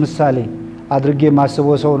የክርስቶስ ምሳሌ አድርጌ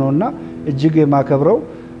ማስበው ሰው ነውና እጅግ የማከብረው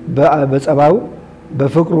በጸባው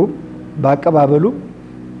በፍቅሩ በአቀባበሉ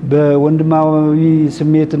በወንድማዊ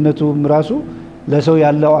ስሜትነቱ ራሱ ለሰው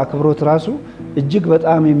ያለው አክብሮት ራሱ እጅግ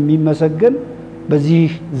በጣም የሚመሰገን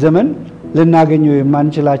በዚህ ዘመን ልናገኘው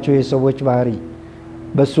የማንችላቸው የሰዎች ባህሪ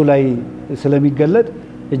በሱ ላይ ስለሚገለጥ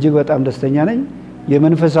እጅግ በጣም ደስተኛ ነኝ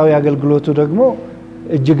የመንፈሳዊ አገልግሎቱ ደግሞ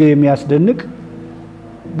እጅግ የሚያስደንቅ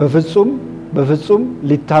በፍጹም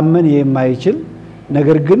ሊታመን የማይችል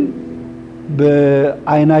ነገር ግን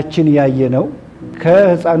በአይናችን ያየነው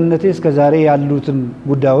ከህፃንነቴ እስከ ዛሬ ያሉትን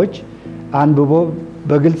ጉዳዮች አንብቦ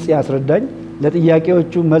በግልጽ ያስረዳኝ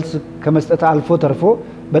ለጥያቄዎቹ መልስ ከመስጠት አልፎ ተርፎ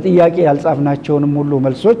በጥያቄ ያልጻፍናቸውንም ሁሉ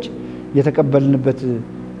መልሶች የተቀበልንበት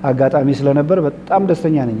አጋጣሚ ስለነበር በጣም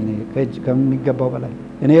ደስተኛ ነኝ እኔ ከሚገባው በላይ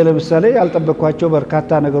እኔ ለምሳሌ ያልጠበቅኳቸው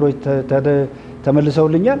በርካታ ነገሮች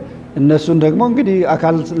ተመልሰውልኛል እነሱን ደግሞ እንግዲህ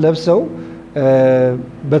አካል ለብሰው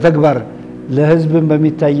በተግባር ለህዝብም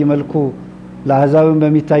በሚታይ መልኩ ለአሕዛብም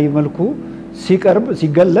በሚታይ መልኩ ሲቀርብ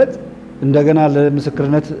ሲገለጥ እንደገና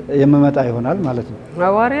ለምስክርነት የመመጣ ይሆናል ማለት ነው።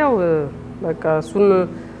 ሐዋርያው በቃ እሱን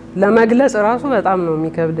ለመግለጽ ራሱ በጣም ነው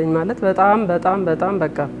የሚከብደኝ ማለት በጣም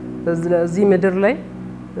በቃ እዚህ ምድር ላይ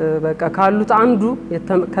በቃ ካሉት አንዱ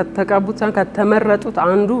ከተቀቡት ከተመረጡት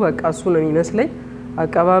አንዱ በቃ እሱ ነው የሚመስለኝ።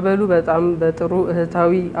 አቀባበሉ በጣም በጥሩ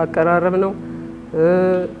እህታዊ አቀራረብ ነው።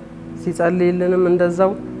 ሲጸልይልንም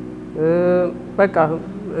እንደዛው በቃ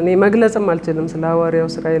እኔ መግለጽም አልችልም ስለ ሐዋርያው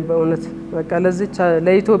እስራኤል በእውነት በቃ ለዚች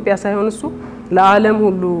ለኢትዮጵያ ሳይሆን እሱ ለዓለም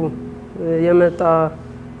ሁሉ የመጣ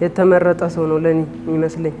የተመረጠ ሰው ነው ለኔ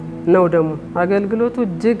የሚመስለኝ ነው። ደግሞ አገልግሎቱ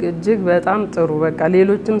እጅግ በጣም ጥሩ በቃ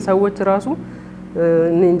ሌሎችም ሰዎች ራሱ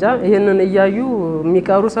እንጃ ይሄንን እያዩ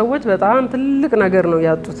የሚቀሩ ሰዎች በጣም ትልቅ ነገር ነው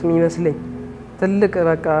ያጡት የሚመስለኝ። ትልቅ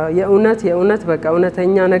በቃ የእውነት በቃ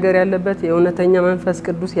እውነተኛ ነገር ያለበት የእውነተኛ መንፈስ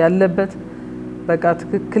ቅዱስ ያለበት በቃ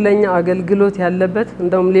ትክክለኛ አገልግሎት ያለበት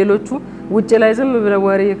እንደውም ሌሎቹ ውጭ ላይ ዝም ብለው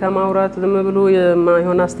ወሬ ከማውራት ዝም ብሎ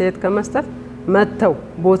የማይሆን አስተያየት ከመስጠት መተው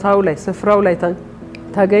ቦታው ላይ ስፍራው ላይ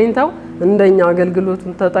ተገኝተው እንደኛ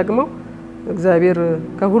አገልግሎቱን ተጠቅመው እግዚአብሔር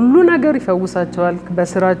ከሁሉ ነገር ይፈውሳቸዋል።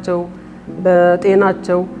 በስራቸው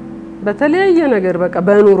በጤናቸው በተለያየ ነገር በቃ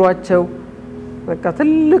በኑሯቸው በቃ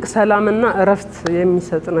ትልቅ ሰላምና እረፍት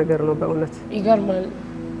የሚሰጥ ነገር ነው በእውነት ይገርማል።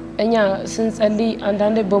 እኛ ስንጸልይ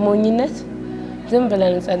አንዳንዴ በሞኝነት ዝም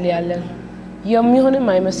ብለን እንጸልያለን የሚሆንም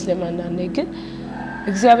አይመስልም። አንዳንዴ ግን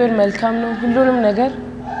እግዚአብሔር መልካም ነው። ሁሉንም ነገር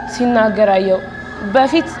ሲናገር አየው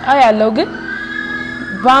በፊት አያለው ግን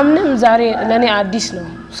ባምንም ዛሬ ለኔ አዲስ ነው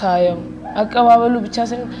ሳየው። አቀባበሉ ብቻ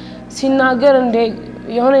ሳይሆን ሲናገር እንደ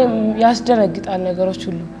የሆነ ያስደነግጣል ነገሮች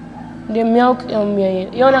ሁሉ እንደሚያውቅ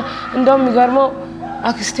የሆነ እንደውም የሚገርመው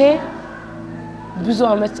አክስቴ ብዙ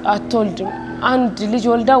አመት አትወልድም አንድ ልጅ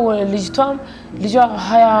ወልዳ ልጅቷም ልጇ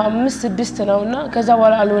 25 6 ነውና ከዛ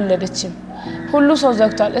በኋላ አልወለደችም። ሁሉ ሰው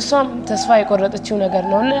ዘግቷል። እሷም ተስፋ የቆረጠችው ነገር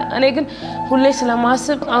ነውና እኔ ግን ሁሌ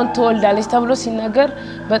ስለማስብ አሁን ትወልዳለች ተብሎ ሲናገር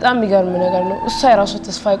በጣም የሚገርም ነገር ነው። እሷ የራሷ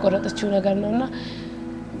ተስፋ የቆረጠችው ነገር ነውና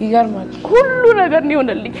ይገርማል። ሁሉ ነገር ነው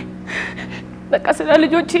የሆነልኝ በቃ ስለ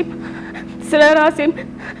ልጆቼ ስለ ራሴም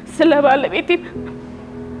ስለ ባለቤቴ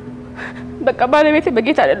በቃ ባለቤቴ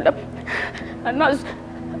በጌታ አይደለም እና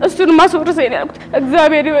እሱን ማስወርሰኝ ያልኩት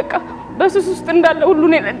እግዚአብሔር በቃ በሱስ ውስጥ እንዳለ ሁሉ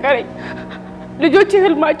ነው ነገረኝ። ልጆቼ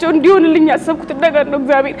ህልማቸው እንዲሆንልኝ ያሰብኩት ነገር ነው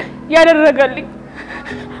እግዚአብሔር ያደረገልኝ።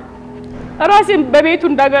 ራሴን በቤቱ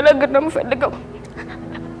እንዳገለግል ነው የምፈልገው።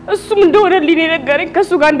 እሱም እንደሆነልኝ ነው ነገረኝ።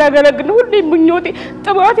 ከሱ ጋር እንዳገለግል ነው ሁሌ ምኞቴ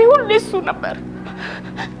ጥማቴ ሁሌ እሱ ነበር።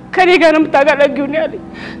 ከኔ ጋር ነው የምታገለግዩ ነው ያለኝ።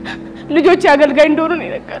 ልጆቼ አገልጋይ እንደሆኑ ነው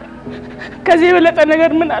ነገረኝ። ከዚህ የበለጠ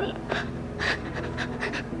ነገር ምን አለ?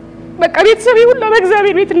 በቃ ቤተሰቤ ሁሉ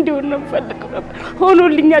በእግዚአብሔር ቤት እንዲሆን ነው የምፈልገው ነበር።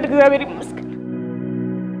 ሆኖልኛል እግዚአብሔር ይመስገን።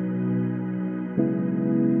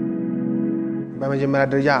 በመጀመሪያ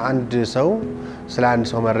ደረጃ አንድ ሰው ስለ አንድ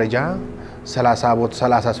ሰው መረጃ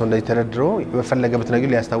 30 ሰው እንደዚህ ተደርድሮ በፈለገበት ነገር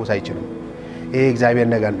ሊያስታውስ አይችልም። ይሄ እግዚአብሔር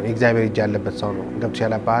ነገር ነው። እግዚአብሔር እጅ ያለበት ሰው ነው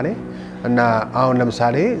ገብቶሻል አባቴ። እና አሁን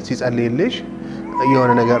ለምሳሌ ሲጸልይልሽ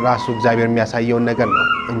የሆነ ነገር ራሱ እግዚአብሔር የሚያሳየውን ነገር ነው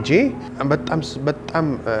እንጂ በጣም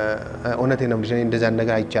እውነቴ ነው ልጅ እንደዛ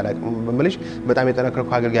ነገር አይቻላል በመልሽ በጣም የጠነከርኩ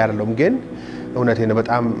አገልጋይ አይደለም። ግን እውነቴ ነው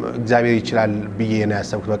በጣም እግዚአብሔር ይችላል ብዬ ነው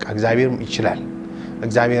ያሰብኩት። በቃ እግዚአብሔር ይችላል።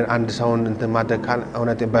 እግዚአብሔር አንድ ሰውን እንትን ማድረግ ካል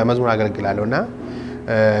እውነቴ በመዝሙር አገልግላለሁና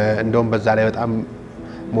እንደውም በዛ ላይ በጣም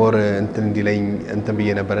ሞር እንትን እንዲለኝ እንትን ብዬ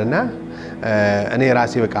ነበርና እኔ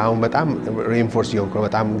ራሴ በቃ አሁን በጣም ሪኢንፎርስ ይሆንኩ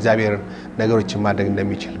በጣም እግዚአብሔር ነገሮችን ማድረግ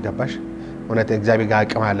እንደሚችል ገባሽ? እውነት እግዚአብሔር ጋር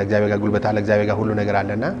አቅም አለ፣ እግዚአብሔር ጋር ጉልበት አለ፣ እግዚአብሔር ጋር ሁሉ ነገር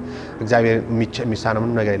አለና እግዚአብሔር የሚሳነው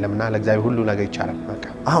ምንም ነገር የለምና ለእግዚአብሔር ሁሉ ነገር ይቻላል። በቃ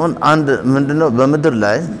አሁን አንድ ምንድነው በመድር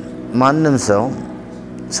ላይ ማንም ሰው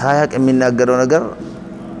ሳያቅ የሚናገረው ነገር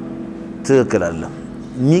ትክክል አለ።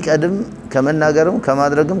 የሚቀድም ከመናገርም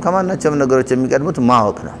ከማድረግም ከማናቸውም ነገሮች የሚቀድሙት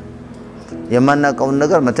ማወቅ ነው። የማናቀውን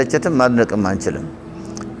ነገር መተቸትም ማድነቅም አንችልም።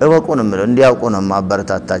 እወቁንም እንዲያውቁ ነው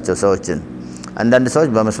ማበረታታቸው ሰዎችን። አንዳንድ ሰዎች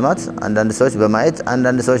በመስማት አንዳንድ ሰዎች በማየት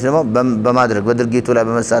አንዳንድ ሰዎች ደግሞ በማድረግ በድርጊቱ ላይ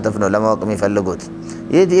በመሳተፍ ነው ለማወቅ የሚፈልጉት።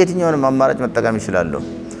 የትኛውንም አማራጭ መጠቀም ይችላሉ።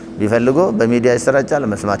 ቢፈልጉ በሚዲያ ይሰራጫል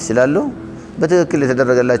መስማት ይችላሉ። በትክክል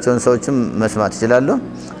የተደረገላቸውን ሰዎችም መስማት ይችላሉ።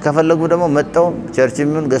 ከፈለጉ ደግሞ መጣው ቸርችም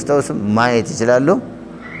ገስታውስም ማየት ይችላሉ።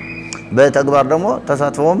 በተግባር ደግሞ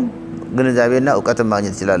ተሳትፎም ግንዛቤና ዕውቀት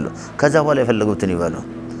ማግኘት ይችላሉ። ከዛ በኋላ የፈለጉትን ይበሉ።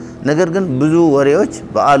 ነገር ግን ብዙ ወሬዎች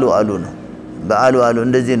በአሉ ነው በአሉ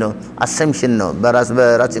እንደዚህ ነው አሰምሽን ነው በራስ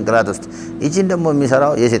ጭንቅላት ውስጥ ይቺን ደግሞ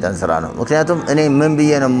የሚሰራው የሰይጣን ስራ ነው። ምክንያቱም እኔ ምን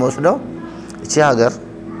ብዬ ነው የምወስደው እቺ ሀገር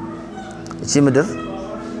እቺ ምድር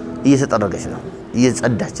እየተጠረገች ነው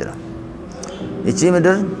እየጸዳች ነው። እቺ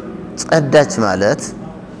ምድር ጸዳች ማለት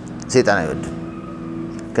ሰይጣን አይወድም።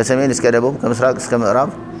 ከሰሜን እስከ ደቡብ ከምስራቅ እስከ ምዕራብ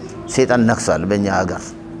ሰይጣን ነክሷል በእኛ ሀገር።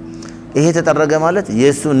 ይሄ ተጠረገ ማለት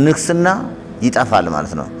የሱ ንክስና ይጠፋል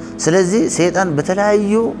ማለት ነው። ስለዚህ ሰይጣን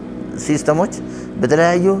በተለያዩ ሲስተሞች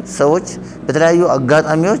በተለያዩ ሰዎች በተለያዩ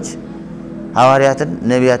አጋጣሚዎች ሐዋርያትን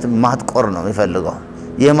ነቢያትን ማጥቆር ነው የሚፈልገው።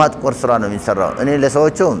 የማጥቆር ስራ ነው የሚሰራው። እኔ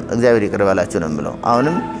ለሰዎቹ እግዚአብሔር ይቅር በላቸው ነው የምለው።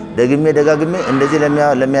 አሁንም ደግሜ ደጋግሜ እንደዚህ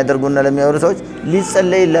ለሚያደርጉና ለሚያወሩ ሰዎች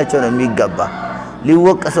ሊጸለይላቸው ነው የሚገባ።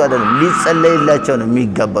 ሊወቀሱ አይደለም ሊጸለይላቸው ነው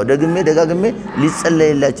የሚገባው። ደግሜ ደጋግሜ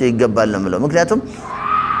ሊጸለይላቸው ይገባል ነው የምለው። ምክንያቱም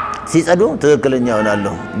ሲጸዱ ትክክለኛ ይሆናሉ።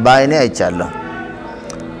 በአይኔ አይቻለሁ።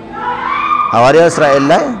 ሐዋርያው እስራኤል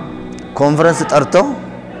ላይ ኮንፈረንስ ጠርቶ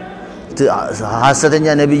ሐሰተኛ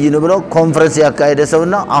ነብይ ነው ብሎ ኮንፈረንስ ያካሄደ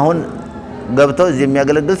ሰውና አሁን ገብቶ እዚህ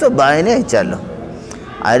የሚያገለግል ሰው በአይኔ አይቻለሁ።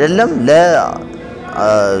 አይደለም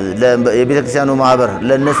የቤተክርስቲያኑ ማህበር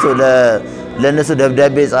ለነሱ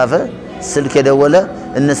ደብዳቤ ጻፈ፣ ስልክ የደወለ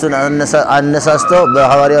እነሱን አነሳስቶ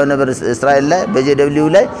በሐዋርያው ነብር እስራኤል ላይ በጄደብሊው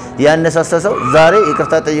ላይ ያነሳሳሰው ዛሬ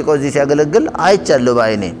ይቅርታ ጠይቆ እዚህ ሲያገለግል አይቻለሁ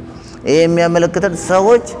በአይኔ። ይሄ የሚያመለክተን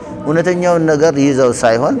ሰዎች እውነተኛውን ነገር ይዘው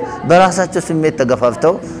ሳይሆን በራሳቸው ስሜት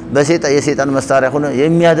ተገፋፍተው የሰይጣን መሳሪያ ሆኖ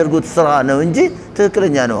የሚያደርጉት ስራ ነው እንጂ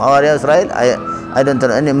ትክክለኛ ነው። ሐዋርያው እስራኤል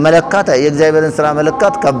አይደንተ እኔ መለካት የእግዚአብሔርን ስራ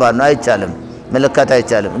መለካት ከባድ ነው፣ አይቻልም። መለካት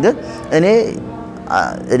አይቻልም። ግን እኔ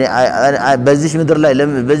በዚህ ምድር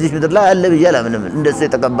ላይ አለ ብዬ አላምንም። እንደሱ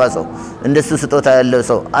የተቀባ ሰው እንደሱ ስጦታ ያለው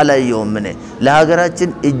ሰው አላየውም። እኔ ለሀገራችን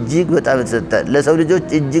እጅግ በጣም የተሰጠ ለሰው ልጆች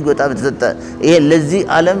እጅግ በጣም የተሰጠ ይሄ ለዚህ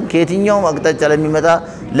ዓለም ከየትኛውም አቅጣጫ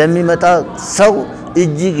ለሚመጣ ሰው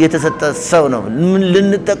እጅግ የተሰጠ ሰው ነው።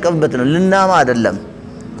 ልንጠቀምበት ነው። ልናማ አይደለም፣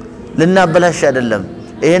 ልናበላሽ አይደለም።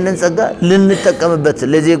 ይሄንን ጸጋ ልንጠቀምበት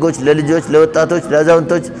ለዜጎች፣ ለልጆች፣ ለወጣቶች፣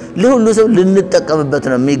 ለአዛውንቶች ለሁሉ ሰው ልንጠቀምበት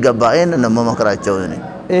ነው የሚገባ። ይሄንን ነው መመክራቸው።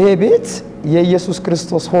 ይሄ ቤት የኢየሱስ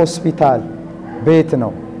ክርስቶስ ሆስፒታል ቤት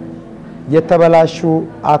ነው። የተበላሹ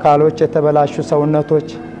አካሎች፣ የተበላሹ ሰውነቶች፣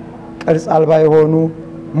 ቅርጽ አልባ የሆኑ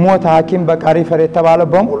ሞት ሐኪም በቃ ሪፈር የተባለ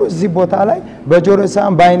በሙሉ እዚህ ቦታ ላይ በጆሮ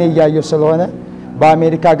ሳይሆን በአይኔ እያየሁ ስለሆነ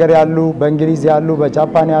በአሜሪካ ሀገር ያሉ፣ በእንግሊዝ ያሉ፣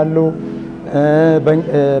 በጃፓን ያሉ፣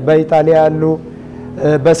 በኢጣሊያ ያሉ፣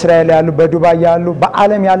 በእስራኤል ያሉ፣ በዱባይ ያሉ፣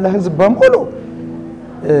 በዓለም ያለ ህዝብ በሙሉ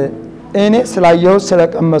እኔ ስላየሁት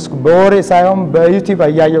ስለቀመስኩ በወሬ ሳይሆን በዩቲዩብ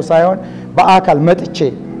እያየሁ ሳይሆን በአካል መጥቼ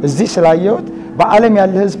እዚህ ስላየሁት በዓለም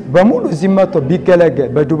ያለ ህዝብ በሙሉ እዚህ መጥቶ ቢገለገል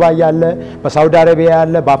በዱባይ ያለ፣ በሳውዲ አረቢያ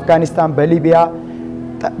ያለ፣ በአፍጋኒስታን፣ በሊቢያ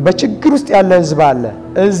በችግር ውስጥ ያለ ህዝብ አለ።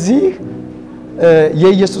 እዚህ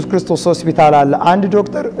የኢየሱስ ክርስቶስ ሆስፒታል አለ። አንድ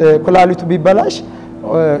ዶክተር ኩላሊቱ ቢበላሽ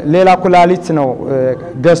ሌላ ኩላሊት ነው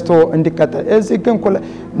ገዝቶ እንዲቀጠል። እዚህ ግን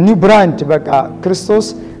ኒው ብራንድ በቃ ክርስቶስ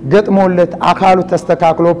ገጥሞለት አካሉ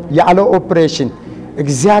ተስተካክሎ ያለ ኦፕሬሽን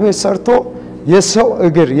እግዚአብሔር ሰርቶ የሰው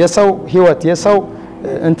እግር የሰው ህይወት የሰው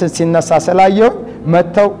እንትን ሲነሳ ስላየው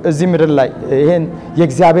መተው እዚህ ምድር ላይ ይሄን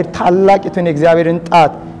የእግዚአብሔር ታላቂቱን የእግዚአብሔርን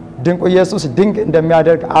ጣት ድንቁ ኢየሱስ ድንቅ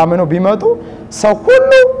እንደሚያደርግ አምነው ቢመጡ ሰው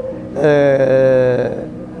ሁሉ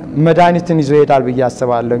መድኃኒትን ይዞ ይሄዳል ብዬ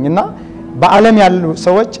አስባለሁኝ። እና በዓለም ያሉ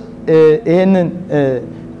ሰዎች ይሄንን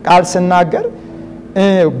ቃል ስናገር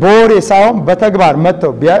በወሬ ሳይሆን በተግባር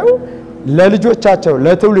መተው ቢያዩ ለልጆቻቸው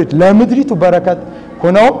ለትውልድ ለምድሪቱ በረከት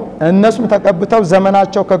ሆነው እነሱም ተቀብተው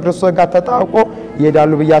ዘመናቸው ከክርስቶስ ጋር ተጣብቆ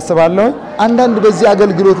ይሄዳሉ ብዬ አስባለሁ። አንዳንድ በዚህ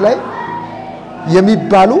አገልግሎት ላይ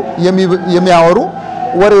የሚባሉ የሚያወሩ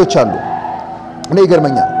ወሬዎች አሉ። እኔ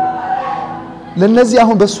ይገርመኛል። ለነዚህ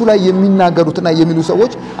አሁን በሱ ላይ የሚናገሩትና የሚሉ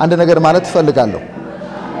ሰዎች አንድ ነገር ማለት ፈልጋለሁ።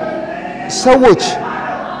 ሰዎች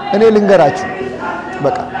እኔ ልንገራችሁ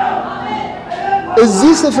በቃ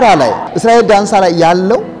እዚህ ስፍራ ላይ እስራኤል ዳንሳ ላይ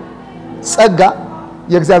ያለው ጸጋ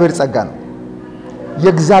የእግዚአብሔር ጸጋ ነው።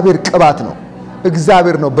 የእግዚአብሔር ቅባት ነው።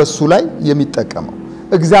 እግዚአብሔር ነው በሱ ላይ የሚጠቀመው።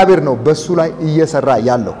 እግዚአብሔር ነው በሱ ላይ እየሰራ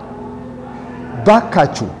ያለው።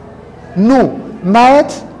 ባካችሁ ኑ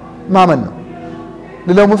ማየት ማመን ነው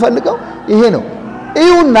ልለው የምፈልገው ይሄ ነው።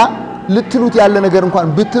 እዩና ልትሉት ያለ ነገር እንኳን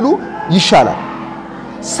ብትሉ ይሻላል።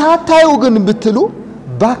 ሳታዩ ግን ብትሉ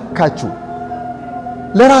ባካችሁ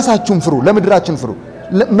ለራሳችሁም ፍሩ፣ ለምድራችን ፍሩ።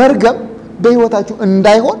 መርገም በህይወታችሁ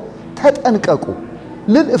እንዳይሆን ተጠንቀቁ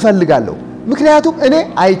ልል እፈልጋለሁ። ምክንያቱም እኔ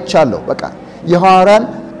አይቻለሁ። በቃ የሐዋርያን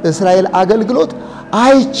እስራኤል አገልግሎት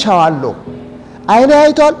አይቻለሁ። አይኔ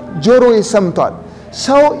አይቷል፣ ጆሮዬ ሰምቷል።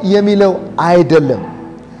 ሰው የሚለው አይደለም።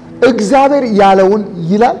 እግዚአብሔር ያለውን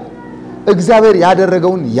ይላል፣ እግዚአብሔር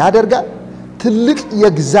ያደረገውን ያደርጋል። ትልቅ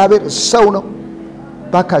የእግዚአብሔር ሰው ነው።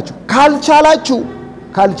 ባካችሁ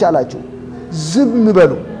ካልቻላችሁ ዝም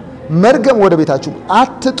በሉ። መርገም ወደ ቤታችሁ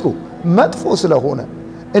አትጥሩ፣ መጥፎ ስለሆነ።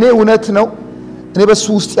 እኔ እውነት ነው እኔ በሱ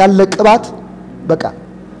ውስጥ ያለ ቅባት በቃ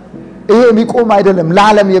ይሄ የሚቆም አይደለም።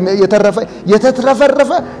 ለዓለም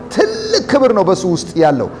የተትረፈረፈ ትልቅ ክብር ነው በሱ ውስጥ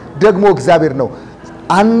ያለው። ደግሞ እግዚአብሔር ነው።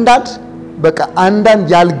 አንዳንድ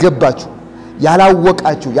ያልገባችሁ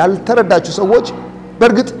ያላወቃችሁ ያልተረዳችሁ ሰዎች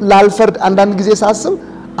በርግጥ ላልፈርድ አንዳንድ ጊዜ ሳስብ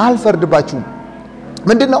አልፈርድባችሁም።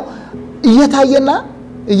 ምንድነው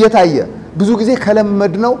እየታየ ብዙ ጊዜ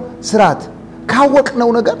ከለመድነው ስርዓት ካወቅነው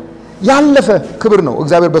ነገር ያለፈ ክብር ነው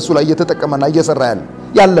እግዚአብሔር በሱ ላይ እየተጠቀመና እየሰራ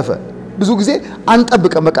ያለፈ ብዙ ጊዜ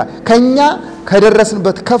አንጠብቀም። በቃ ከኛ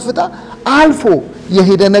ከደረስንበት ከፍታ አልፎ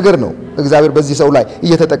የሄደ ነገር ነው እግዚአብሔር በዚህ ሰው ላይ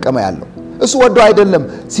እየተጠቀመ ያለው። እሱ ወዶ አይደለም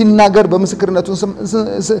ሲናገር በምስክርነቱ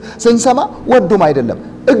ስንሰማ ወዶም አይደለም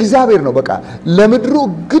እግዚአብሔር ነው። በቃ ለምድሩ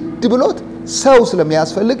ግድ ብሎት ሰው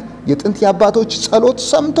ስለሚያስፈልግ የጥንት የአባቶች ጸሎት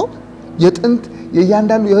ሰምቶ የጥንት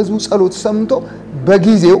የእያንዳንዱ የህዝቡ ጸሎት ሰምቶ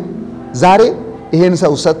በጊዜው ዛሬ ይሄን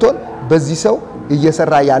ሰው ሰጥቶን በዚህ ሰው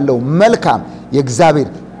እየሰራ ያለው መልካም የእግዚአብሔር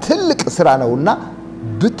ትልቅ ስራ ነውና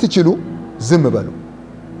ብትችሉ ዝም በሉ።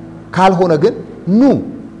 ካልሆነ ግን ኑ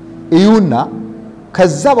እዩና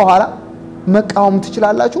ከዛ በኋላ መቃወም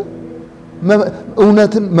ትችላላችሁ፣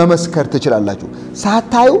 እውነትን መመስከር ትችላላችሁ።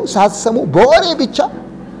 ሳታዩ ሳትሰሙ በወሬ ብቻ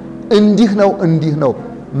እንዲህ ነው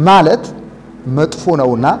ማለት መጥፎ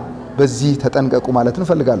ነውና በዚህ ተጠንቀቁ ማለት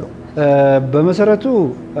እንፈልጋለሁ። በመሰረቱ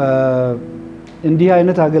እንዲህ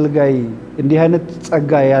አይነት አገልጋይ እንዲህ አይነት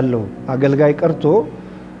ጸጋ ያለው አገልጋይ ቀርቶ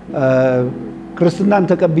ክርስትናን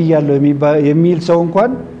ተቀብያለሁ የሚል ሰው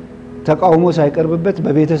እንኳን ተቃውሞ ሳይቀርብበት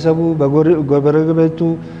በቤተሰቡ በጎረቤቱ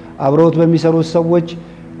አብረውት በሚሰሩት ሰዎች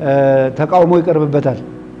ተቃውሞ ይቀርብበታል።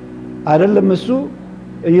 አይደለም እሱ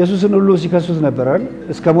ኢየሱስን ሁሉ ሲከሱት ነበር አይደል?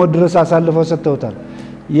 እስከ ሞት ድረስ አሳልፈው ሰጥተውታል።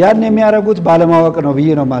 ያን የሚያረጉት ባለማወቅ ነው ብዬ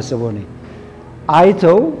ነው ማስበው ነኝ።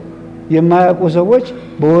 አይተው የማያውቁ ሰዎች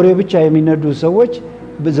በወሬ ብቻ የሚነዱ ሰዎች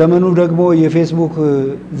ዘመኑ ደግሞ የፌስቡክ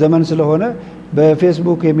ዘመን ስለሆነ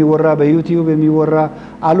በፌስቡክ የሚወራ በዩቲዩብ የሚወራ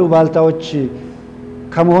አሉባልታዎች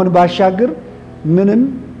ከመሆን ባሻገር ምንም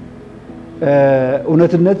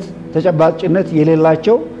እውነትነት ተጨባጭነት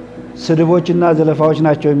የሌላቸው ስድቦችና ዘለፋዎች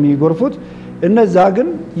ናቸው የሚጎርፉት። እነዛ ግን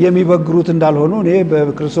የሚበግሩት እንዳልሆኑ እኔ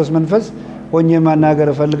በክርስቶስ መንፈስ ሆኜ ማናገር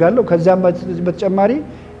እፈልጋለሁ። ከዛም በተጨማሪ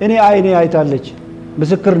እኔ አይኔ አይታለች፣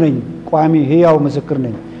 ምስክር ነኝ፣ ቋሚ ህያው ምስክር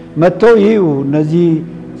ነኝ። መተው ይዩ እነዚህ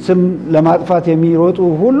ስም ለማጥፋት የሚሮጡ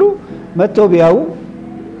ሁሉ መተው ቢያዩ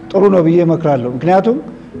ጥሩ ነው ብዬ እመክራለሁ። ምክንያቱም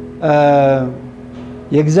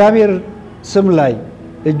የእግዚአብሔር ስም ላይ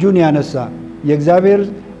እጁን ያነሳ የእግዚአብሔር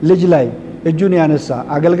ልጅ ላይ እጁን ያነሳ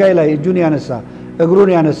አገልጋይ ላይ እጁን ያነሳ እግሩን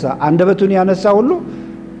ያነሳ አንደበቱን ያነሳ ሁሉ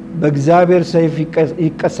በእግዚአብሔር ሰይፍ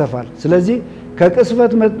ይቀሰፋል። ስለዚህ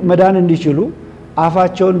ከቅስፈት መዳን እንዲችሉ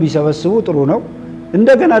አፋቸውን ቢሰበስቡ ጥሩ ነው።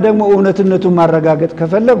 እንደገና ደግሞ እውነትነቱን ማረጋገጥ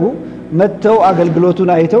ከፈለጉ መተው አገልግሎቱን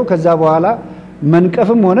አይተው ከዛ በኋላ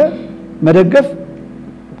መንቀፍም ሆነ መደገፍ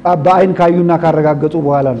በአይን ካዩና ካረጋገጡ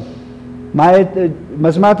በኋላ ነው። ማየት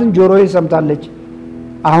መስማትን ጆሮዬ ሰምታለች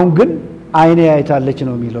አሁን ግን አይኔ አይታለች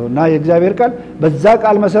ነው የሚለውና የእግዚአብሔር ቃል በዛ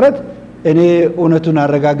ቃል መሰረት እኔ እውነቱን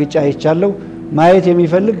አረጋግጬ አይቻለሁ። ማየት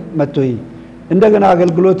የሚፈልግ መጥቶይ እንደገና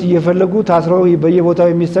አገልግሎት እየፈለጉ ታስረው በየቦታው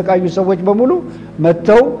የሚሰቃዩ ሰዎች በሙሉ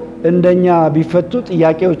መጥተው እንደኛ ቢፈቱ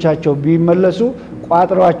ጥያቄዎቻቸው ቢመለሱ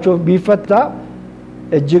ቋጥሯቸው ቢፈታ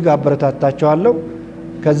እጅግ አበረታታቸዋለሁ።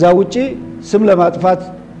 ከዛ ውጪ ስም ለማጥፋት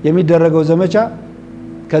የሚደረገው ዘመቻ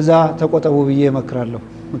ከዛ ተቆጠቡ ብዬ እመክራለሁ።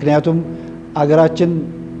 ምክንያቱም አገራችን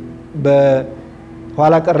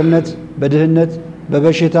በኋላ ቀርነት፣ በድህነት፣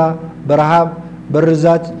 በበሽታ፣ በረሃብ፣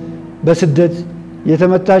 በርዛት፣ በስደት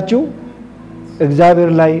የተመታችው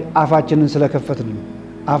እግዚአብሔር ላይ አፋችንን ስለከፈትን ነው።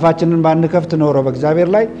 አፋችንን ባንከፍት ኖሮ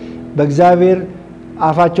በእግዚአብሔር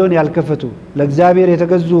አፋቸውን ያልከፈቱ ለእግዚአብሔር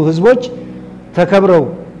የተገዙ ህዝቦች ተከብረው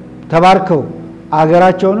ተባርከው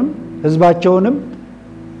አገራቸውንም ህዝባቸውንም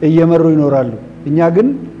እየመሩ ይኖራሉ። እኛ ግን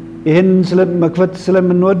ይሄን መክፈት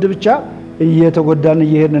ስለምንወድ ብቻ እየተጎዳን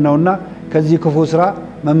እየሄድን ነውና ከዚህ ክፉ ስራ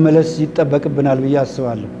መመለስ ይጠበቅብናል ብዬ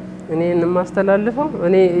አስባለሁ። እኔን ማስተላልፈው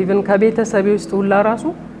እኔ ኢቭን ከቤተሰቤ ውስጥ ሁላ ራሱ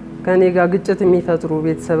ከኔ ጋር ግጭት የሚፈጥሩ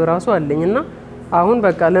ቤተሰብ ራሱ አለኝና አሁን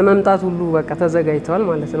በቃ ለመምጣት ሁሉ በቃ ተዘጋጅተዋል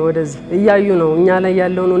ማለት ነው። ወደዚህ እያዩ ነው እኛ ላይ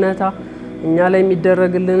ያለውን እውነታ እኛ ላይ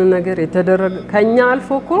የሚደረግልን ነገር የተደረገ ከኛ አልፎ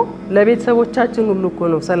እኮ ለቤተሰቦቻችን ሁሉ እኮ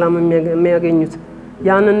ነው ሰላም የሚያገኙት።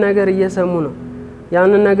 ያንን ነገር እየሰሙ ነው።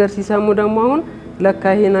 ያንን ነገር ሲሰሙ ደግሞ አሁን ለካ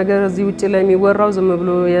ይሄ ነገር እዚህ ውጪ ላይ የሚወራው ዝም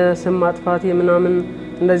ብሎ የስም ማጥፋት የምናምን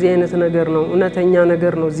እንደዚህ አይነት ነገር ነው፣ እውነተኛ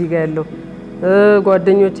ነገር ነው እዚህ ጋር ያለው።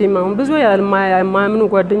 ጓደኞቼም አሁን ብዙ የማያምኑ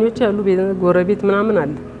ጓደኞቼ ያሉ ጎረቤት ምናምን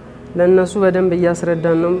አለ። ለነሱ በደንብ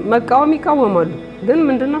እያስረዳን ነው። መቃወም ይቃወማሉ፣ ግን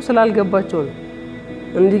ምንድነው ስላልገባቸው ነው።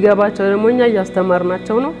 እንዲገባቸው ደግሞ እኛ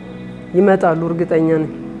እያስተማርናቸው ነው። ይመጣሉ፣ እርግጠኛ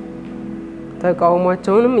ነኝ።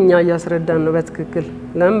 ተቃውሟቸውንም እኛ እያስረዳን ነው በትክክል።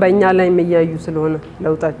 ለምን በእኛ ላይ የሚያዩ ስለሆነ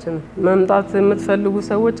ለውጣችን መምጣት የምትፈልጉ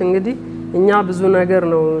ሰዎች እንግዲህ እኛ ብዙ ነገር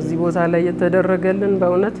ነው እዚህ ቦታ ላይ የተደረገልን።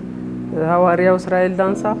 በእውነት ሐዋርያው እስራኤል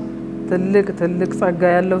ዳንሳ ትልቅ ጸጋ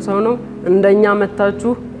ያለው ሰው ነው እንደኛ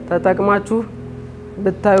መታችሁ ተጠቅማችሁ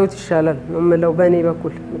ብታዩት ይሻላል ነው የምለው በእኔ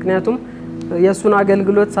በኩል ምክንያቱም የሱን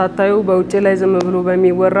አገልግሎት ሳታዩ በውጪ ላይ ዝም ብሎ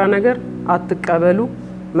በሚወራ ነገር አትቀበሉ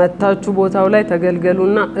መታችሁ ቦታው ላይ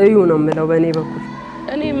ተገልገሉና እዩ ነው የምለው በእኔ በኩል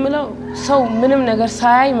እኔ የምለው ሰው ምንም ነገር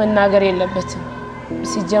ሳያይ መናገር የለበትም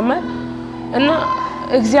ሲጀመር እና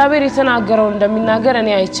እግዚአብሔር የተናገረው እንደሚናገር እኔ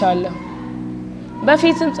አይቻለሁ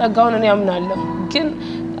በፊትም ጸጋውን እኔ አምናለሁ ግን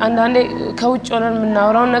አንዳንዴ ከውጭ ሆነን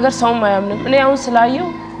የምናወራው ነገር ሰው ማያምንም እኔ አሁን ስላየው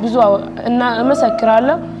ብዙ እና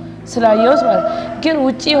መሰክራለሁ ስላየውት ማለት ግን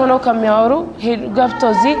ውጪ ሆነው ከሚያወሩ ገብቶ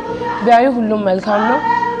እዚህ ቢያዩ ሁሉም መልካም ነው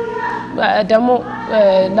ደግሞ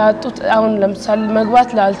ላጡት አሁን ለምሳሌ መግባት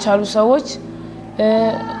ላልቻሉ ሰዎች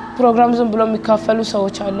ፕሮግራም ዝም ብሎ የሚካፈሉ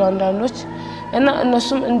ሰዎች አሉ አንዳንዶች እና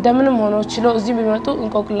እነሱም እንደምንም ሆነው ችለው እዚህ ቢመጡ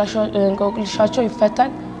እንቆቅልሻቸው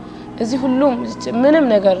ይፈታል እዚህ ሁሉም ምንም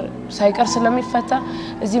ነገር ሳይቀር ስለሚፈታ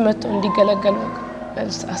እዚህ መጥቶ እንዲገለገሉ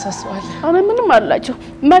አሳስባለሁ አሁን ምንም አላችሁ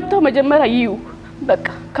መጥተው መጀመሪያ ይዩ በቃ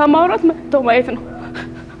ከማውራት መጥተው ማየት ነው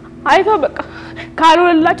አይተው በቃ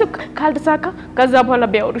ካልወላችሁ ካልተሳካ ከዛ በኋላ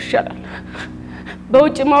ቢያወሩ ይሻላል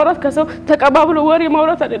በውጭ ማውራት ከሰው ተቀባብሎ ወሬ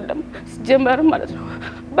ማውራት አይደለም ሲጀመር ማለት ነው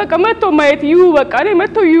በቃ መጥተው ማየት ይዩ በቃ እኔ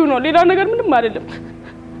መጥተው ይዩ ነው ሌላ ነገር ምንም አይደለም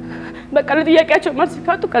በቃ ለጥያቄያቸው መልስ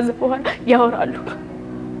ካጡ ከዛ በኋላ ያወራሉ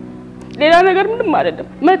ሌላ ነገር ምንም አይደለም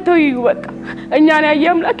መጥተው ይዩ በቃ እኛን ያየ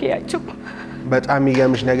አምላክ ያያቸው በጣም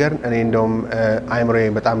ይገርምሽ ነገር እኔ እንደውም አይምሮዬ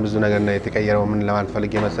በጣም ብዙ ነገር ነው የተቀየረው ምን ለማለት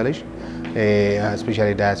ፈልጌ መሰለሽ ስፔሻሊ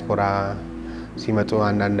ዳያስፖራ ሲመጡ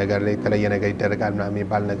አንዳንድ ነገር ላይ የተለየ ነገር ይደረጋል ምናምን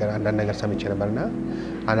የሚባል ነገር አንዳንድ ነገር ሰምቼ ነበርና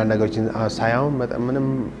አንዳንድ ነገሮችን ሳያው ምንም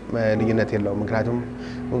ልዩነት የለውም ምክንያቱም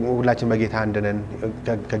ሁላችን በጌታ አንድ ነን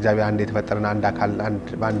ከእግዚአብሔር አንድ የተፈጠረን አንድ አካል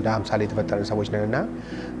አንድ አምሳል የተፈጠረን ሰዎች ነንና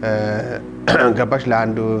ገባሽ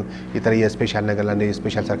ለአንዱ የተለየ ስፔሻል ነገር ለአንዱ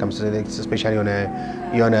ስፔሻል ሰርከምስታንስ ስፔሻል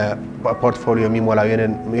የሆነ ፖርትፎሊዮ የሚሞላው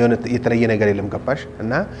የሆነ የተለየ ነገር የለም ገባሽ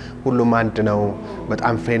እና ሁሉም አንድ ነው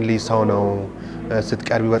በጣም ፍሬንድሊ ሰው ነው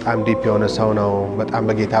ስትቀርቢ በጣም ዲፕ የሆነ ሰው ነው በጣም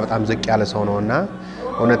በጌታ በጣም ዝቅ ያለ ሰው ነውና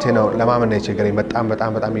እውነቴ ነው ለማመን ነው የቸገረኝ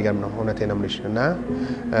በጣም ይገርም ነው እውነቴ ነው ምልሽ እና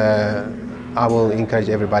I will encourage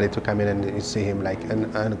everybody to come in and see him like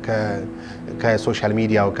ከሶሻል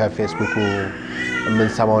ሚዲያው ከፌስቡክ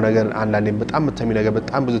የምንሰማው ነገር አንዳንዴ በጣም ተሚ ነገር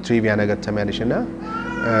በጣም ብዙ ትሪቪያ ነገር ተሚያለሽና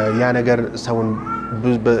ያ ነገር ሰውን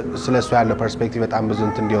ስለሱ ያለው ፐርስፔክቲቭ በጣም ብዙ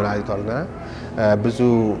እንት እንዲሆን አይቷልና ብዙ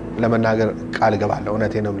ለመናገር ቃል ገባለሁ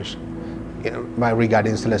እውነቴ ነው ምልሽ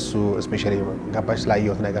regarding ስለሱ especially ገባሽ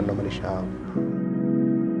ስላየሁት ነገር ነው ምልሽ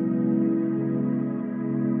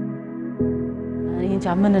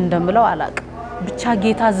እንጃ ምን እንደምለው አላቅም ብቻ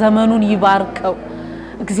ጌታ ዘመኑን ይባርከው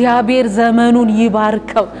እግዚአብሔር ዘመኑን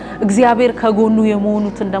ይባርከው እግዚአብሔር ከጎኑ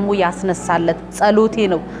የመሆኑትን ደግሞ ያስነሳለት ጸሎቴ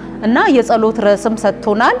ነው እና የጸሎት ራስም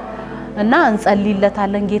ሰጥቶናል እና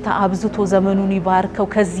እንጸልይለታለን ጌታ አብዝቶ ዘመኑን ይባርከው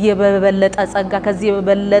ከዚህ የበለጠ ጸጋ ከዚህ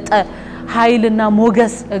የበለጠ ኃይልና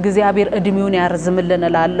ሞገስ እግዚአብሔር እድሜውን ያርዝምልን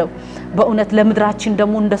እላለሁ በእውነት ለምድራችን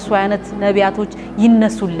ደግሞ እንደሱ አይነት ነቢያቶች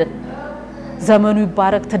ይነሱልን ዘመኑ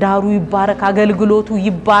ይባረክ ትዳሩ ይባረክ አገልግሎቱ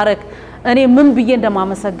ይባረክ እኔ ምን ብዬ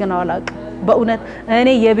እንደማመሰግነው አላውቅም በእውነት እኔ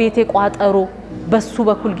የቤቴ ቋጠሮ በሱ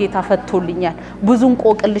በኩል ጌታ ፈቶልኛል ብዙ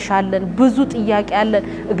እንቆቅልሻለን ብዙ ጥያቄ አለን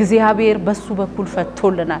እግዚአብሔር በሱ በኩል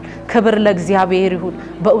ፈቶልናል ክብር ለእግዚአብሔር ይሁን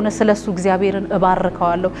በእውነት ስለሱ እግዚአብሔርን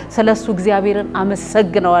እባርከዋለሁ ስለሱ እግዚአብሔርን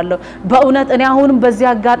አመሰግነዋለሁ በእውነት እኔ አሁንም በዚህ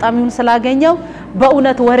አጋጣሚውን ስላገኘው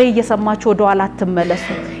በእውነት ወሬ እየሰማችሁ ወደኋላ አትመለሱ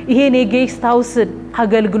ይሄን የጌስት ሃውስን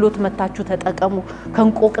አገልግሎት መታችሁ ተጠቀሙ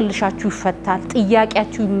ከንቆቅልሻችሁ ይፈታል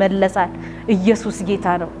ጥያቄያችሁ ይመለሳል ኢየሱስ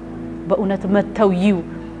ጌታ ነው በእውነት መተው ይዩ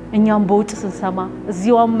እኛም በውጭ ስንሰማ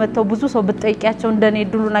እዚያውም መተው ብዙ ሰው በጠይቂያቸው እንደኔ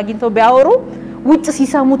ድሉና አግኝተው ቢያወሩ ውጭ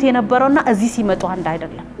ሲሰሙት የነበረውና እዚህ ሲመጡ አንድ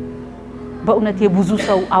አይደለም በእውነት የብዙ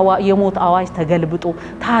ሰው የሞት አዋጅ ተገልብጦ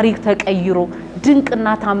ታሪክ ተቀይሮ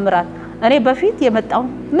ድንቅና ታምራት እኔ በፊት የመጣው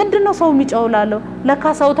ምንድነው ሰው የሚጨውላለው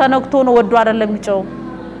ለካ ሰው ተነክቶ ነው ወዶ አይደለም የሚጨው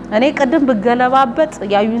እኔ ቀደም በገለባበት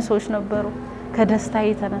ያዩን ሰዎች ነበሩ ከደስታ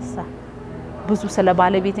የተነሳ ብዙ ስለ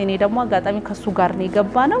ባለቤቴ እኔ ደግሞ አጋጣሚ ከሱ ጋር ነው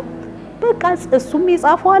የገባነው በቃ እሱም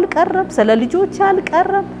ይጻፈው አልቀረም ስለ ልጆች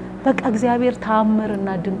አልቀረም በቃ እግዚአብሔር ታምርና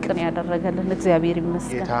ድንቅን ያደረገልን እግዚአብሔር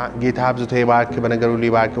ይመስገን ጌታ አብዝቶ ይባርክ በነገር ሁሉ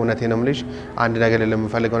ይባርክ እውነቴ ነው የምልሽ አንድ ነገር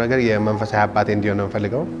ለምፈልገው ነገር የመንፈሳዊ አባቴ እንዲሆን ነው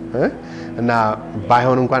የምፈልገው እና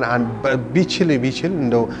ባይሆን እንኳን ቢችል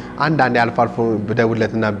እንደው አንድ አልፎ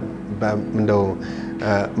ብደውለትና እንደው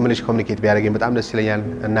ምንሽ ኮሙኒኬት ቢያደርገኝ በጣም ደስ ይለኛል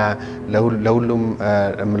እና ለሁሉም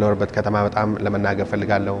የምኖርበት ከተማ በጣም ለመናገር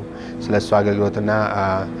ፈልጋለሁ ስለሱ አገልግሎትና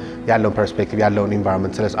ያለውን ፐርስፔክቲቭ ያለውን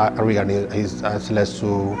ኢንቫይሮንመንት ስለሱ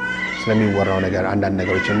ስለሚወራው ነገር አንዳንድ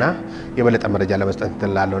ነገሮችና የበለጠ መረጃ ለመስጠት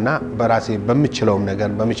እንትላለውና በራሴ በሚችለውም ነገር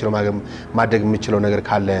ማድረግ የሚችለው ነገር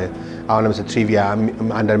ካለ አሁን ለምሳሌ ትሪቪያ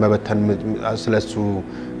አንዳንድ መበተን ስለሱ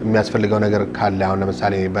የሚያስፈልገው ነገር ካለ አሁን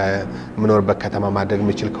ለምሳሌ በመኖርበት ከተማ ማድረግ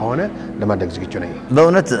የሚችል ከሆነ ለማድረግ ዝግጁ ነኝ።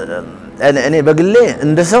 በእውነት እኔ በግሌ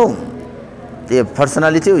እንደ ሰው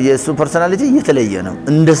የፐርሰናሊቲው የሱ ፐርሰናሊቲ የተለየ ነው።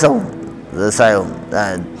 እንደ ሰው ሳይው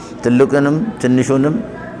ትልቁንም ትንሹንም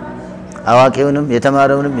አዋቂውንም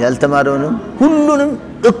የተማረውንም ያልተማረውንም ሁሉንም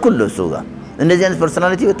እኩል ነው እሱ ጋር። እንደዚህ አይነት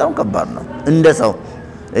ፐርሰናሊቲ በጣም ከባድ ነው እንደ ሰው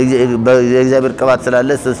የእግዚአብሔር ቅባት ስላለ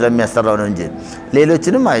እሱ ስለሚያሰራው ነው እንጂ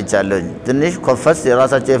ሌሎችንም አይቻለሁ። ትንሽ ኮፈስ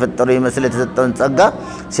የራሳቸው የፈጠሩ ይመስል የተሰጠውን ጸጋ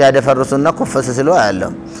ሲያደፈርሱና ኮፈስ ሲሉ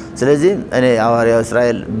አያለሁ። ስለዚህ እኔ ሐዋርያው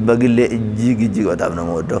እስራኤል በግሌ እጅግ በጣም ነው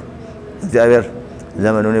የምወደው። እግዚአብሔር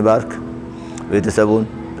ዘመኑን ይባርክ፣ ቤተሰቡን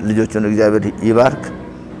ልጆቹን እግዚአብሔር ይባርክ።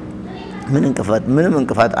 ምንም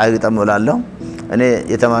እንቅፋት አይገጥመውላለሁ። እኔ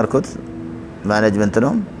የተማርኩት ማኔጅመንት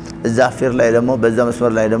ነው። እዛ አፌር ላይ ደግሞ በዛ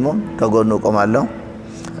መስመር ላይ ደግሞ ከጎኑ ቆማለሁ።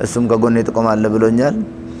 እሱም ከጎኔ ተቆማለ ብሎኛል።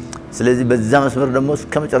 ስለዚህ በዛ መስመር ደግሞ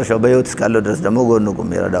እስከመጨረሻው በህይወት እስካለው ድረስ ደግሞ ጎኑ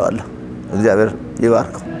ቆም ይረዳዋለሁ። እግዚአብሔር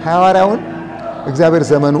ይባርከው። ሐዋርያውን እግዚአብሔር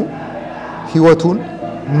ዘመኑ ህይወቱን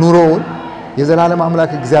ኑሮውን የዘላለም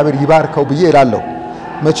አምላክ እግዚአብሔር ይባርከው ብዬ እላለሁ።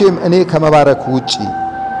 መቼም እኔ ከመባረክ ውጪ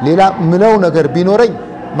ሌላ ምለው ነገር ቢኖረኝ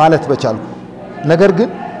ማለት በቻልኩ፣ ነገር ግን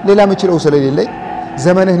ሌላ ምችለው ስለሌለኝ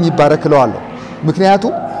ዘመንህን ይባረክ እለዋለሁ።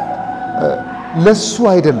 ምክንያቱም ለሱ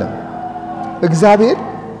አይደለም እግዚአብሔር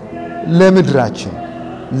ለምድራችን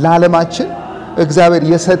ለዓለማችን እግዚአብሔር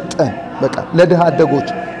የሰጠን በቃ ለድሃ አደጎች፣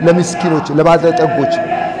 ለምስኪኖች፣ ለባለጠጎች፣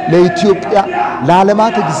 ለኢትዮጵያ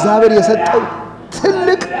ለዓለማት እግዚአብሔር የሰጠው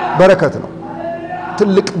ትልቅ በረከት ነው።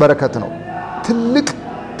 ትልቅ በረከት ነው።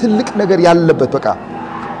 ትልቅ ነገር ያለበት በቃ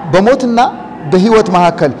በሞትና በህይወት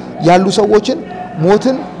መካከል ያሉ ሰዎችን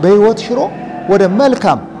ሞትን በህይወት ሽሮ ወደ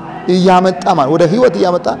መልካም እያመጣ ማለት ወደ ህይወት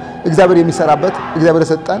እያመጣ እግዚአብሔር የሚሰራበት እግዚአብሔር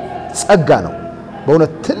የሰጠን ጸጋ ነው።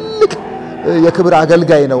 በእውነት ትልቅ የክብር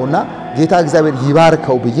አገልጋይ ነውና ጌታ እግዚአብሔር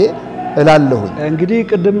ይባርከው ብዬ እላለሁ። እንግዲህ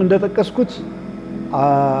ቅድም እንደተጠቀስኩት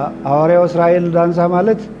ሐዋርያው እስራኤል ዳንሳ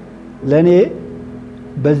ማለት ለኔ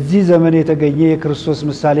በዚህ ዘመን የተገኘ የክርስቶስ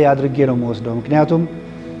ምሳሌ አድርጌ ነው የምወስደው። ምክንያቱም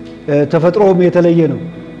ተፈጥሮም የተለየ ነው።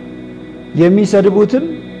 የሚሰድቡትን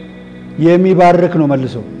የሚባርክ ነው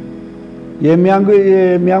መልሶ፣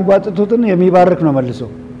 የሚያንጓጥቱትን የሚባርክ ነው መልሶ፣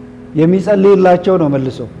 የሚጸልይላቸው ነው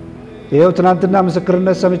መልሶ። ይሄው ትናንትና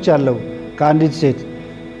ምስክርነት ሰምቻለሁ ከአንዲት ሴት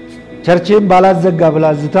ቸርችን ባላዘጋ ብላ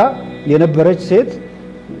ዝታ የነበረች ሴት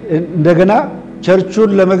እንደገና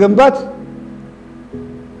ቸርቹን ለመገንባት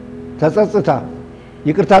ተጸጽታ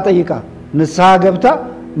ይቅርታ ጠይቃ ንስሐ ገብታ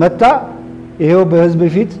መጣ። ይሄው በህዝብ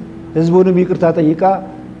ፊት ህዝቡንም ይቅርታ ጠይቃ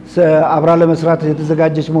አብራ ለመስራት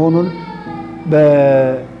የተዘጋጀች መሆኑን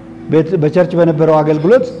በቸርች በነበረው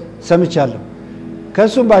አገልግሎት ሰምቻለሁ።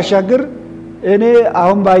 ከሱም ባሻገር እኔ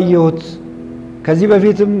አሁን ባየሁት ከዚህ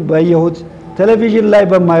በፊትም ባየሁት ቴሌቪዥን ላይ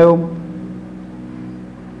በማየውም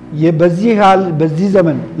በዚህ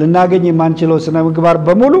ዘመን ልናገኝ የማንችለው ስነ ምግባር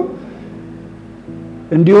በሙሉ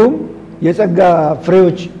እንዲሁም የጸጋ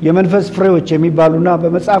ፍሬዎች የመንፈስ ፍሬዎች የሚባሉና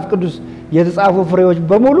በመጽሐፍ ቅዱስ የተጻፉ ፍሬዎች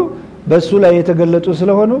በሙሉ በሱ ላይ የተገለጡ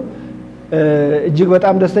ስለሆኑ እጅግ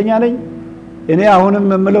በጣም ደስተኛ ነኝ። እኔ አሁንም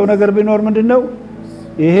የምለው ነገር ቢኖር ምንድነው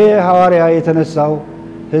ይሄ ሐዋርያ የተነሳው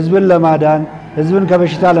ህዝብን ለማዳን ህዝብን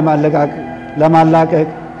ከበሽታ ለማላቀቅ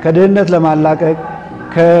ከድህነት ለማላቀቅ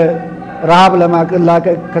ከረሃብ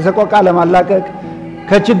ለማላቀቅ ከሰቆቃ ለማላቀቅ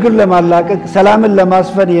ከችግር ለማላቀቅ ሰላምን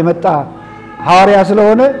ለማስፈን የመጣ ሐዋርያ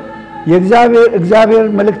ስለሆነ የእግዚአብሔር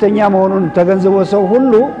መልእክተኛ መሆኑን ተገንዝቦ ሰው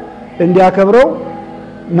ሁሉ እንዲያከብረው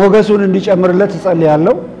ሞገሱን እንዲጨምርለት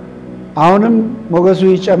ጸልያለሁ። አሁንም ሞገሱ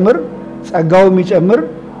ይጨምር፣ ጸጋውም ይጨምር፣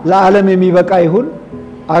 ለዓለም የሚበቃ ይሁን።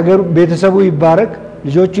 አገር ቤተሰቡ ይባረክ፣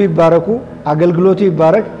 ልጆቹ ይባረኩ፣ አገልግሎቱ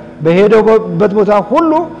ይባረክ። በሄደበት ቦታ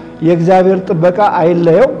ሁሉ የእግዚአብሔር ጥበቃ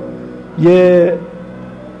አይለየው።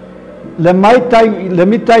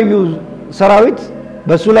 ለሚታዩ ሰራዊት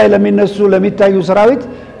በሱ ላይ ለሚታዩ ሰራዊት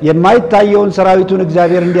የማይታየውን ሰራዊቱን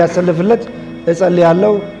እግዚአብሔር እንዲያሰልፍለት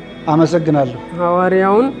እጸልያለሁ። አመሰግናለሁ።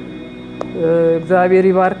 ሐዋርያውን እግዚአብሔር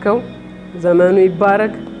ይባርከው፣ ዘመኑ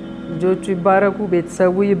ይባረክ፣ ልጆቹ ይባረኩ፣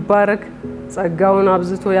 ቤተሰቡ ይባረክ፣ ጸጋውን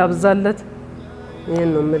አብዝቶ ያብዛለት። ይሄን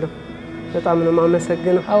ነው የምለው። በጣም ነው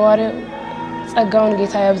ማመሰግነው። ሐዋርያው ጸጋውን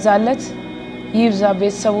ጌታ ያብዛለት፣ ይብዛ፣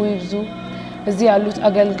 ቤተሰቡ ይብዙ። እዚህ ያሉት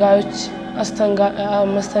አገልጋዮች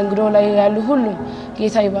መስተንግዶ ላይ ያሉ ሁሉም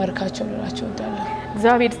ጌታ ይባርካቸው ልላቸው እወዳለሁ።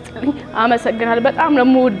 እግዚአብሔር ይስጥልኝ። አመሰግናለሁ። በጣም ነው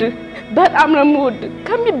የምወድህ፣ በጣም ነው የምወድህ፣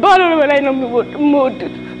 ከሚባለው በላይ ነው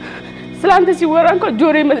የምወድህ። ስላንተ ሲወራ እንኳን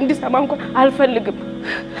ጆሮዬ እንዲሰማ እንኳን አልፈልግም።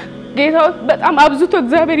 ጌታ በጣም አብዝቶ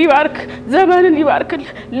እግዚአብሔር ይባርክ፣ ዘመንን ይባርክል፣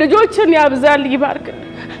 ልጆችን ያብዛል፣ ይባርክል።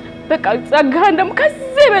 በቃ ጸጋህን ደግሞ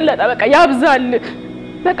ከዚህ የበለጠ በቃ ያብዛል።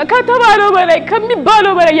 በቃ ከተባለው በላይ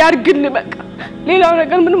ከሚባለው በላይ ያርግል። በቃ ሌላው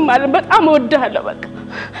ነገር ምንም ማለት በጣም እወድሃለሁ። በቃ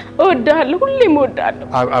እወድሃለሁ፣ ሁሌም እወድሃለሁ።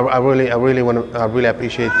 I really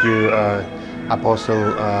appreciate you, Apostle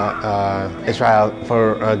Israel,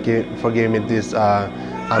 for giving me this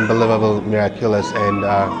unbelievable, miraculous, and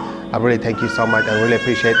I really thank you so much. I really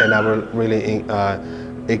appreciate, and I will really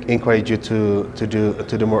encourage you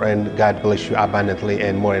to do more, and God bless you abundantly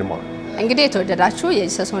and more and more. እንግዲህ የተወደዳችሁ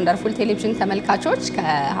የጂሰስ ወንደርፉል ቴሌቪዥን ተመልካቾች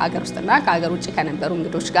ከሀገር ውስጥና ከሀገር ውጭ ከነበሩ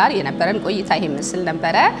እንግዶች ጋር የነበረን ቆይታ ይሄን ምስል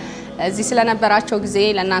ነበረ። እዚህ ስለነበራቸው ጊዜ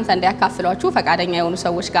ለእናንተ እንዲያካፍሏችሁ ፈቃደኛ የሆኑ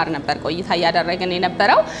ሰዎች ጋር ነበር ቆይታ ያደረግን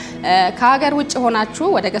የነበረው። ከሀገር ውጭ ሆናችሁ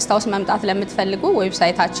ወደ ገስታውስ መምጣት ለምትፈልጉ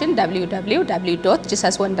ዌብሳይታችን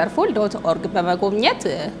www.jesuswonderful.org በመጎብኘት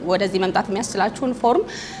ወደዚህ መምጣት የሚያስችላችሁን ፎርም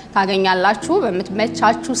ታገኛላችሁ።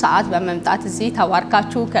 በመትመቻችሁ ሰዓት በመምጣት እዚህ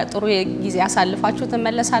ተዋርካችሁ ከጥሩ ጊዜ ያሳልፋችሁ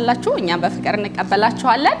ተመለሳላችሁ። እኛም በፍቅር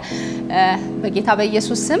እንቀበላችኋለን። በጌታ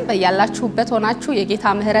በኢየሱስ ስም በያላችሁበት ሆናችሁ የጌታ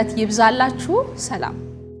ምህረት ይብዛላችሁ። ሰላም።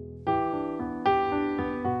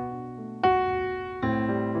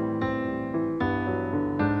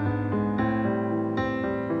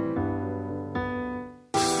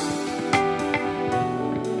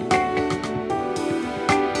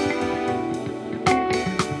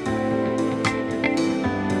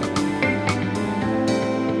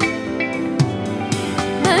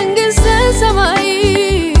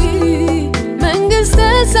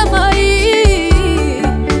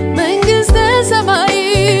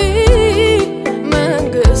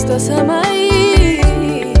 Sama